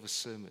nature of a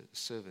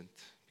servant,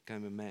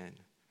 became a man,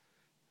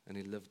 and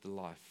he lived a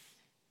life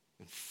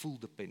in full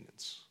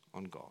dependence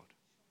on God.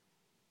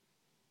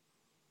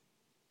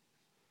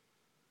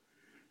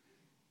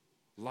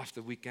 Life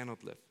that we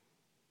cannot live.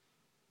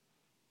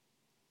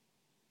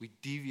 We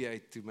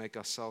deviate to make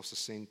ourselves the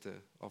center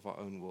of our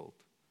own world.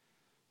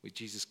 Where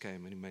Jesus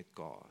came and he made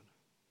God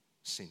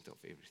the center of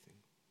everything.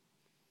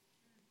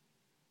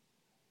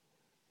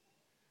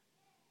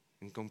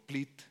 In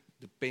complete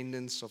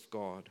dependence of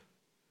God,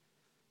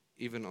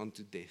 even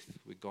unto death,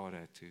 where God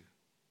had to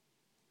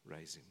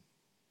raise him.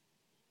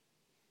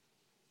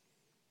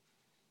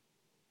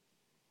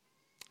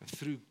 And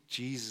through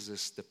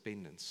Jesus'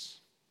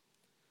 dependence,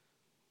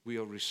 we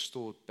are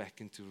restored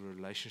back into a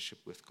relationship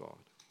with God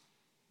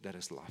that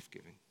is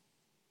life-giving.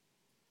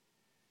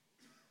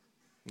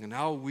 And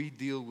how we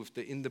deal with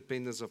the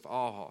independence of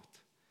our heart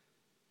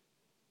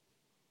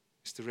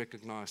is to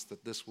recognize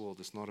that this world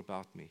is not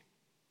about me.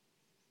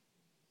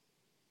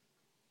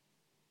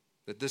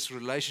 That this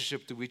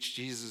relationship to which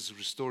Jesus is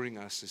restoring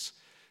us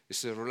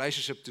is a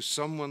relationship to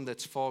someone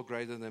that's far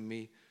greater than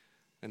me,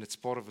 and it's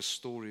part of a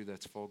story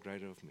that's far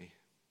greater of me.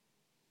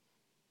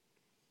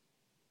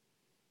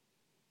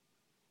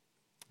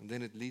 And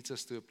then it leads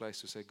us to a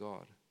place to say,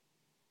 God,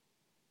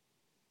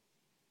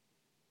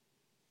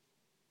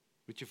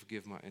 would you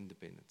forgive my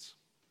independence?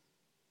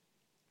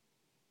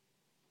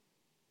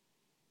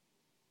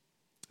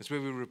 It's where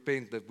we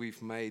repent that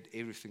we've made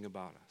everything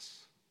about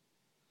us.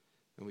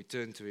 And we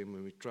turn to him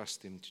and we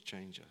trust him to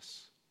change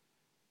us.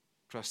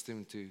 Trust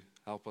him to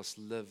help us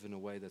live in a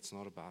way that's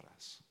not about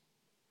us.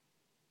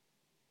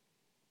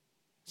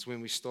 It's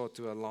when we start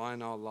to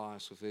align our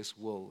lives with His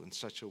will in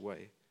such a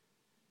way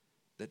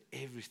that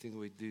everything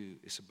we do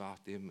is about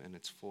Him and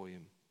it's for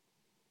Him.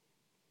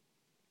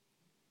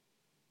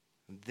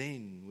 And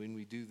then when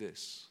we do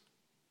this,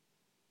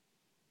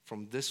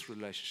 from this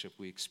relationship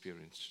we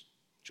experience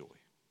joy.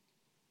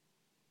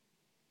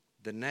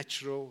 The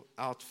natural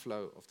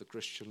outflow of the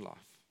Christian life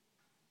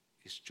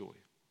is joy.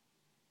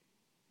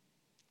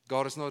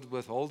 God is not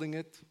withholding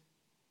it.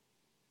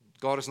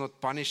 God is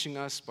not punishing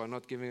us by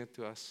not giving it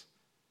to us.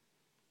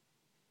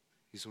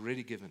 He's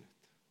already given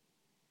it.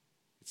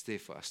 It's there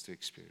for us to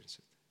experience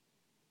it.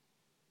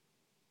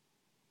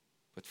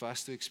 But for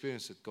us to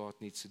experience it, God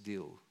needs to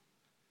deal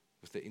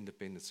with the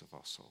independence of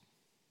our soul.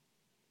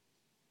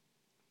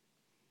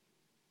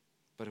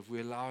 But if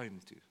we allow Him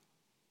to,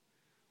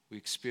 we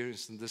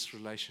experience in this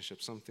relationship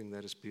something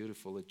that is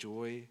beautiful, a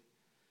joy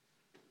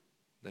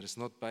that is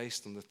not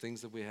based on the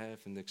things that we have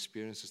and the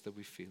experiences that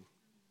we feel.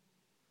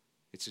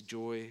 It's a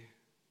joy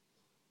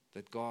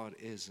that God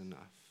is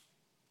enough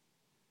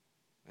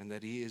and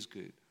that He is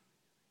good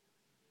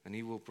and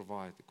He will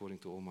provide according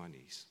to all my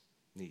needs.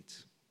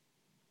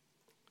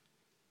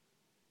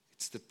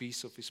 It's the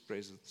peace of His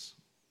presence.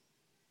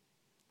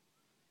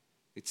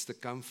 It's the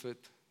comfort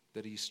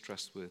that He is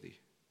trustworthy.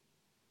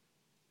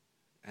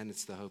 And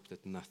it's the hope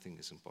that nothing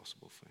is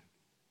impossible for Him.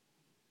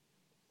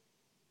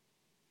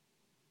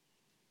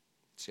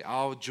 See,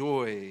 our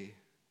joy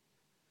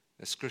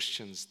as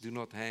Christians do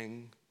not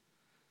hang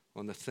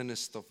on the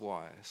thinnest of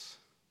wires.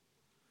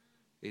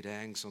 It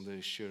hangs on the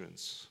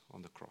assurance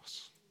on the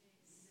cross.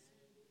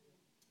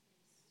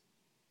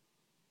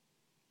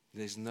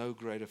 There's no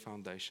greater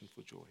foundation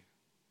for joy.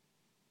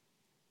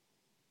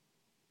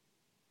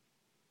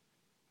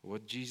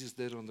 What Jesus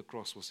did on the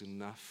cross was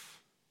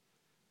enough.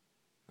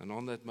 And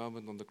on that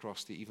moment on the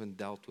cross, He even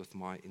dealt with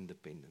my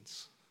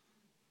independence.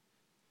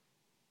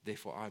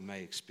 Therefore, I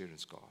may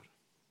experience God.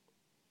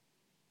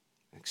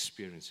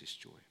 Experience His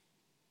joy.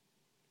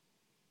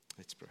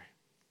 Let's pray.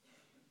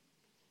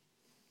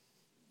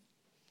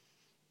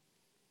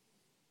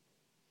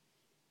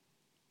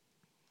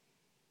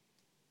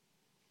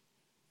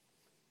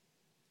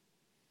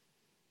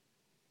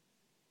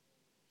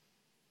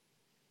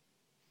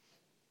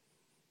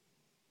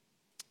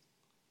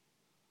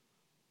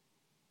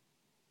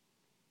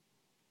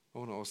 I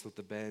want to ask that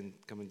the band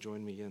come and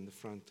join me here in the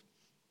front.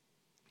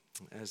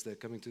 As they're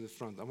coming to the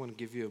front, I want to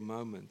give you a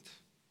moment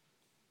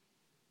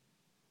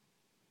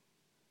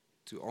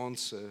to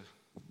answer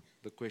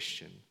the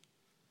question,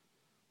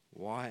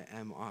 why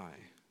am I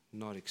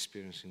not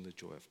experiencing the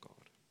joy of God?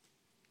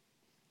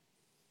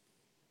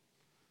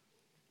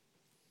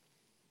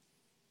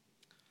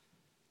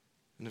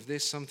 And if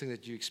there's something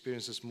that you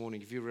experience this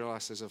morning, if you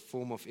realize there's a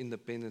form of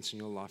independence in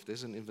your life,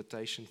 there's an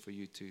invitation for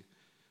you to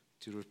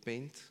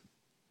repent.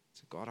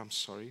 Say, God, I'm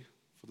sorry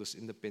for this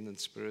independent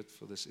spirit,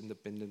 for this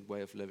independent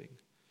way of living.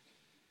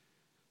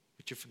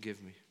 Would you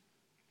forgive me?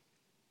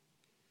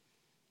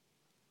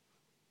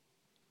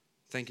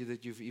 Thank you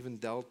that you've even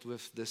dealt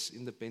with this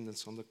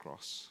independence on the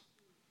cross.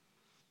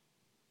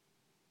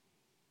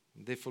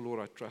 And therefore, Lord,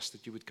 I trust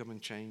that you would come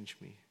and change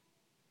me.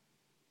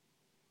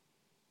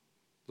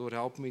 Lord,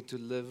 help me to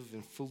live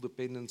in full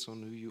dependence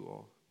on who you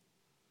are,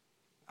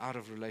 out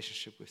of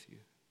relationship with you.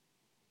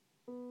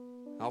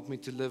 Help me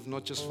to live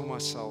not just for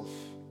myself,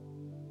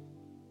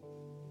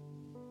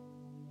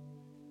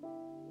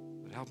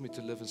 but help me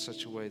to live in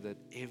such a way that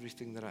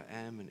everything that I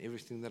am and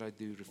everything that I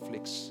do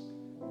reflects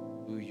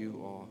who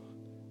you are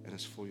and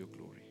is for your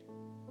glory.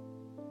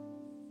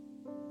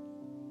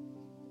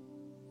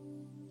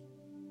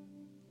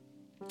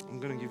 I'm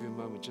going to give you a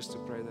moment just to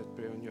pray that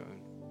prayer on your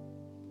own.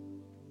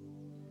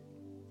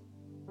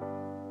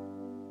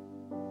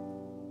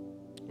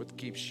 What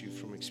keeps you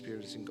from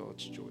experiencing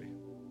God's joy?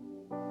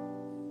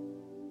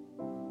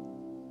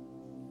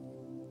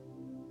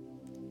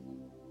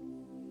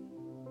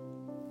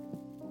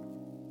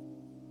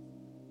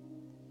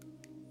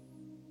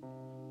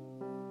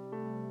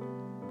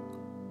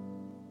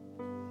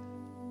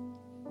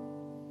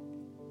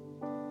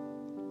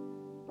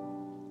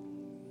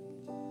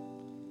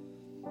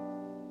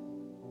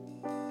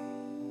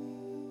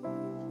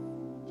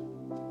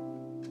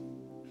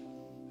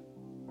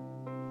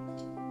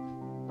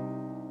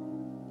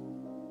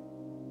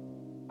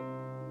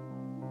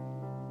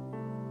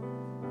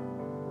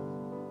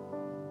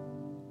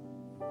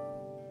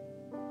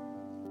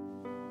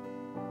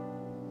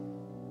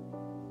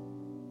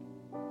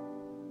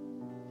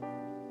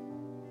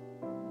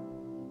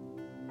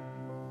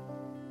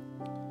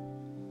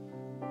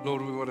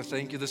 Lord, we want to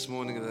thank you this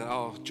morning that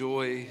our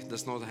joy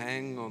does not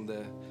hang on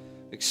the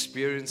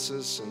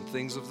experiences and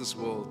things of this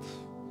world,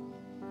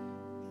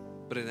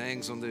 but it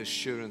hangs on the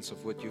assurance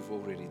of what you've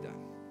already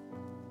done.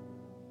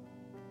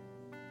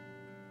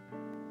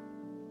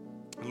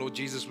 And Lord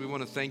Jesus, we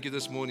want to thank you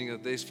this morning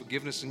that there's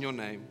forgiveness in your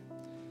name.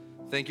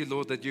 Thank you,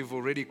 Lord, that you've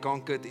already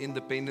conquered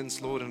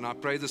independence, Lord. And I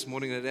pray this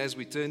morning that as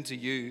we turn to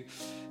you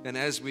and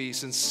as we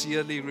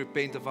sincerely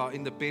repent of our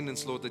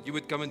independence, Lord, that you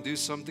would come and do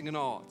something in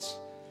our hearts.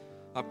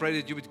 I pray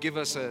that you would give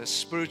us a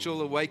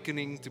spiritual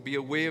awakening to be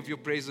aware of your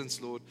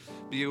presence, Lord.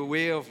 Be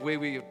aware of where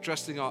we are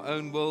trusting our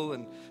own will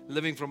and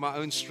living from our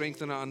own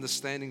strength and our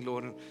understanding,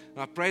 Lord. And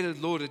I pray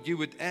that, Lord, that you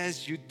would,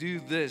 as you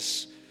do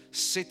this,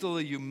 settle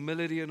a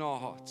humility in our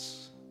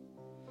hearts.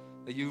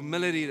 A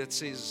humility that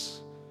says,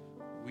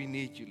 we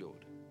need you,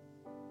 Lord.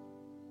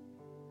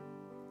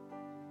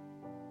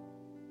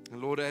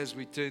 And Lord, as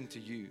we turn to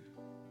you,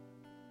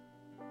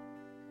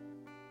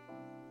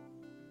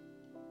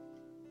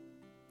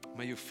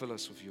 may you fill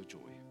us with your joy.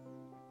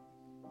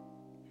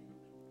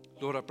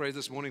 Lord, I pray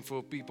this morning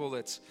for people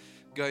that's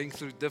going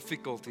through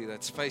difficulty,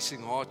 that's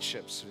facing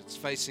hardships, that's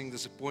facing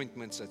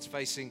disappointments, that's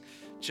facing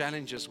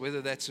challenges,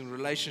 whether that's in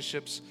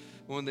relationships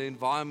or in the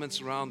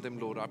environments around them,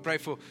 Lord. I pray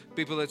for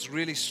people that's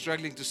really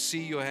struggling to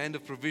see your hand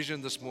of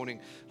provision this morning.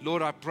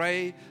 Lord, I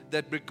pray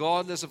that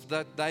regardless of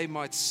that they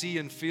might see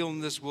and feel in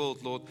this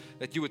world, Lord,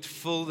 that you would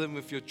fill them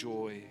with your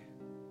joy.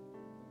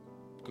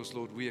 Because,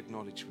 Lord, we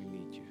acknowledge we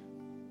need you.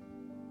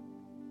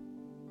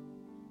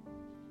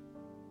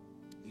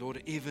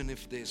 Lord, even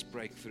if there's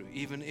breakthrough,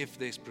 even if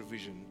there's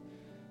provision,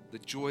 the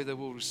joy that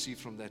we'll receive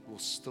from that will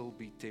still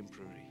be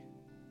temporary.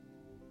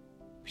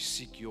 We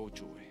seek your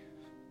joy,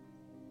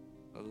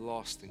 a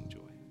lasting joy.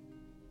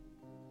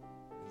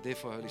 And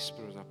therefore, Holy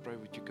Spirit, I pray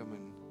would you come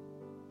and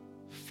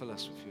fill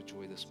us with your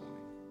joy this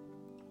morning.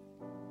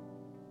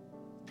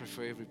 Pray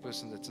for every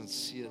person that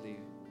sincerely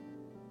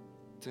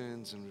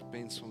turns and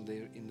repents from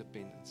their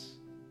independence.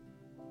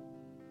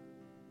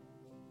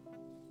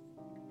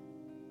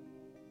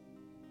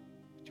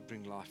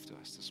 Bring life to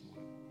us this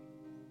morning.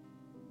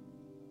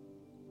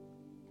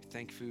 We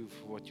thank you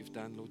for what you've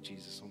done, Lord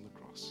Jesus, on the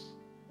cross.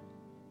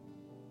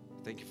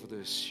 Thank you for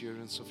the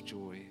assurance of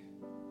joy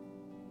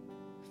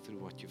through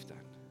what you've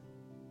done.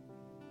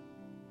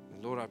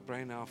 And Lord, I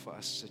pray now for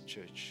us as a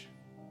church.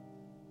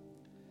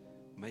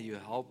 May you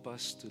help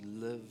us to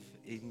live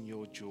in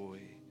your joy,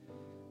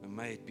 and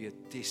may it be a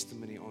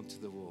testimony unto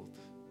the world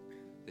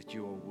that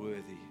you are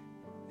worthy,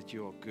 that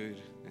you are good,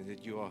 and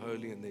that you are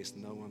holy, and there's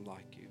no one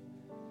like you.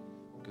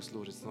 Because,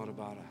 Lord, it's not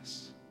about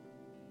us.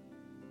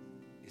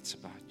 It's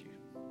about you.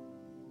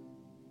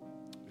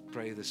 We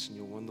pray this in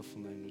your wonderful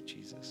name, Lord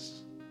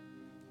Jesus.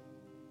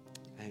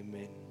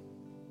 Amen.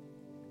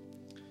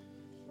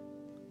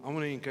 I want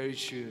to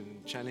encourage you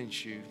and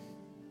challenge you.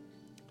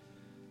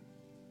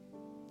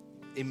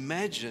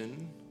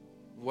 Imagine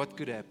what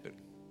could happen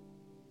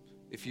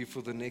if you,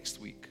 for the next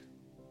week,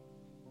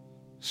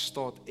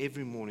 start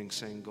every morning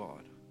saying,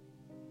 God,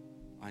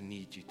 I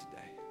need you today.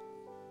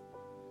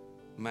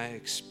 May I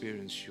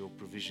experience your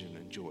provision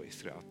and joy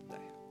throughout the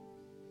day.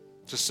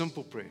 It's a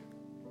simple prayer.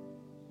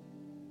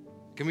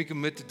 Can we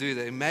commit to do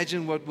that?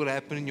 Imagine what will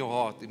happen in your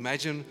heart.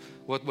 Imagine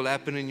what will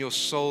happen in your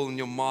soul and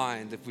your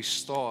mind if we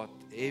start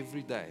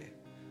every day.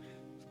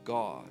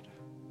 God,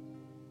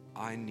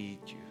 I need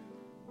you.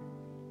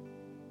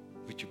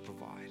 Would you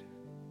provide?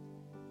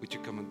 Would you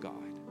come and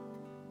guide?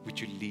 Would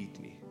you lead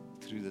me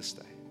through this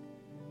day?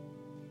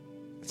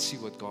 Let's see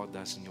what God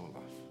does in your life.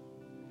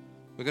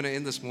 We're going to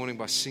end this morning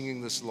by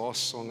singing this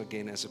last song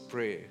again as a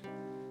prayer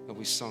that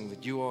we sung,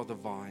 that you are the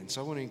vine.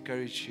 So I want to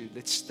encourage you,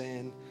 let's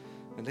stand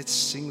and let's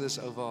sing this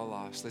over our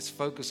lives. Let's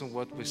focus on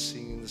what we're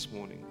singing this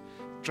morning,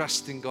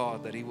 trusting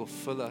God that He will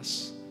fill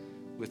us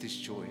with His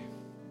joy.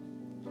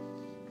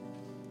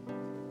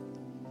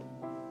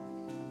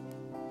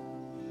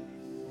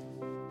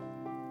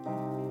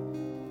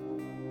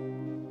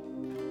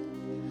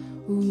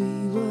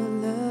 We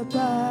will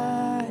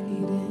abide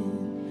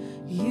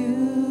in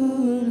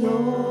you,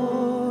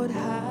 Lord,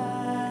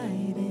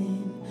 hide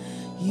in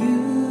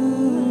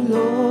you,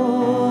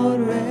 Lord,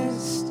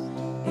 rest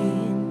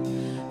in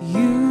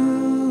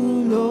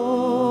you,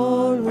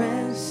 Lord,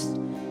 rest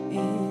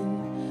in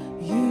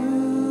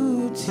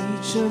you.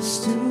 Teach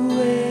us to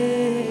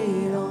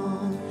wait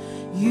on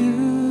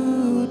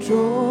you,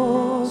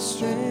 draw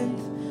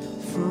strength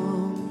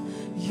from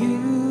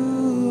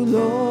you,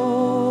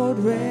 Lord,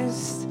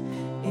 rest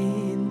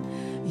in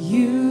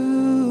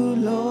you,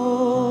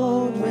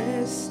 Lord,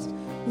 rest.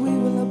 We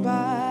will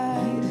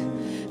abide,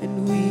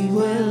 and we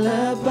will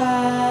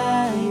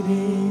abide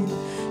in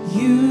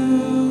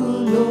you,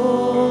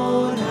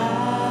 Lord,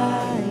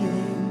 hide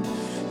in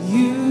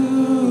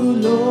you,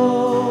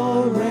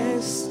 Lord,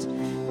 rest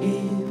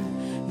in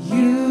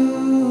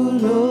you,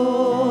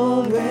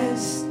 Lord,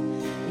 rest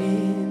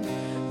in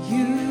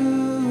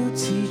you.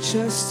 Teach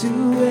us to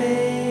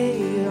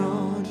wait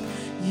on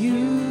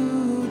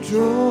you,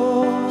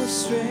 draw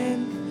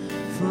strength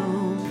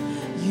from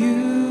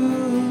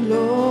you,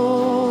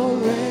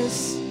 Lord,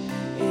 rest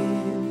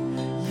in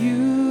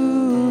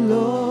you,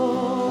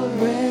 Lord,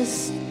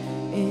 rest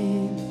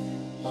in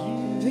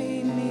you.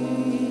 We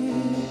need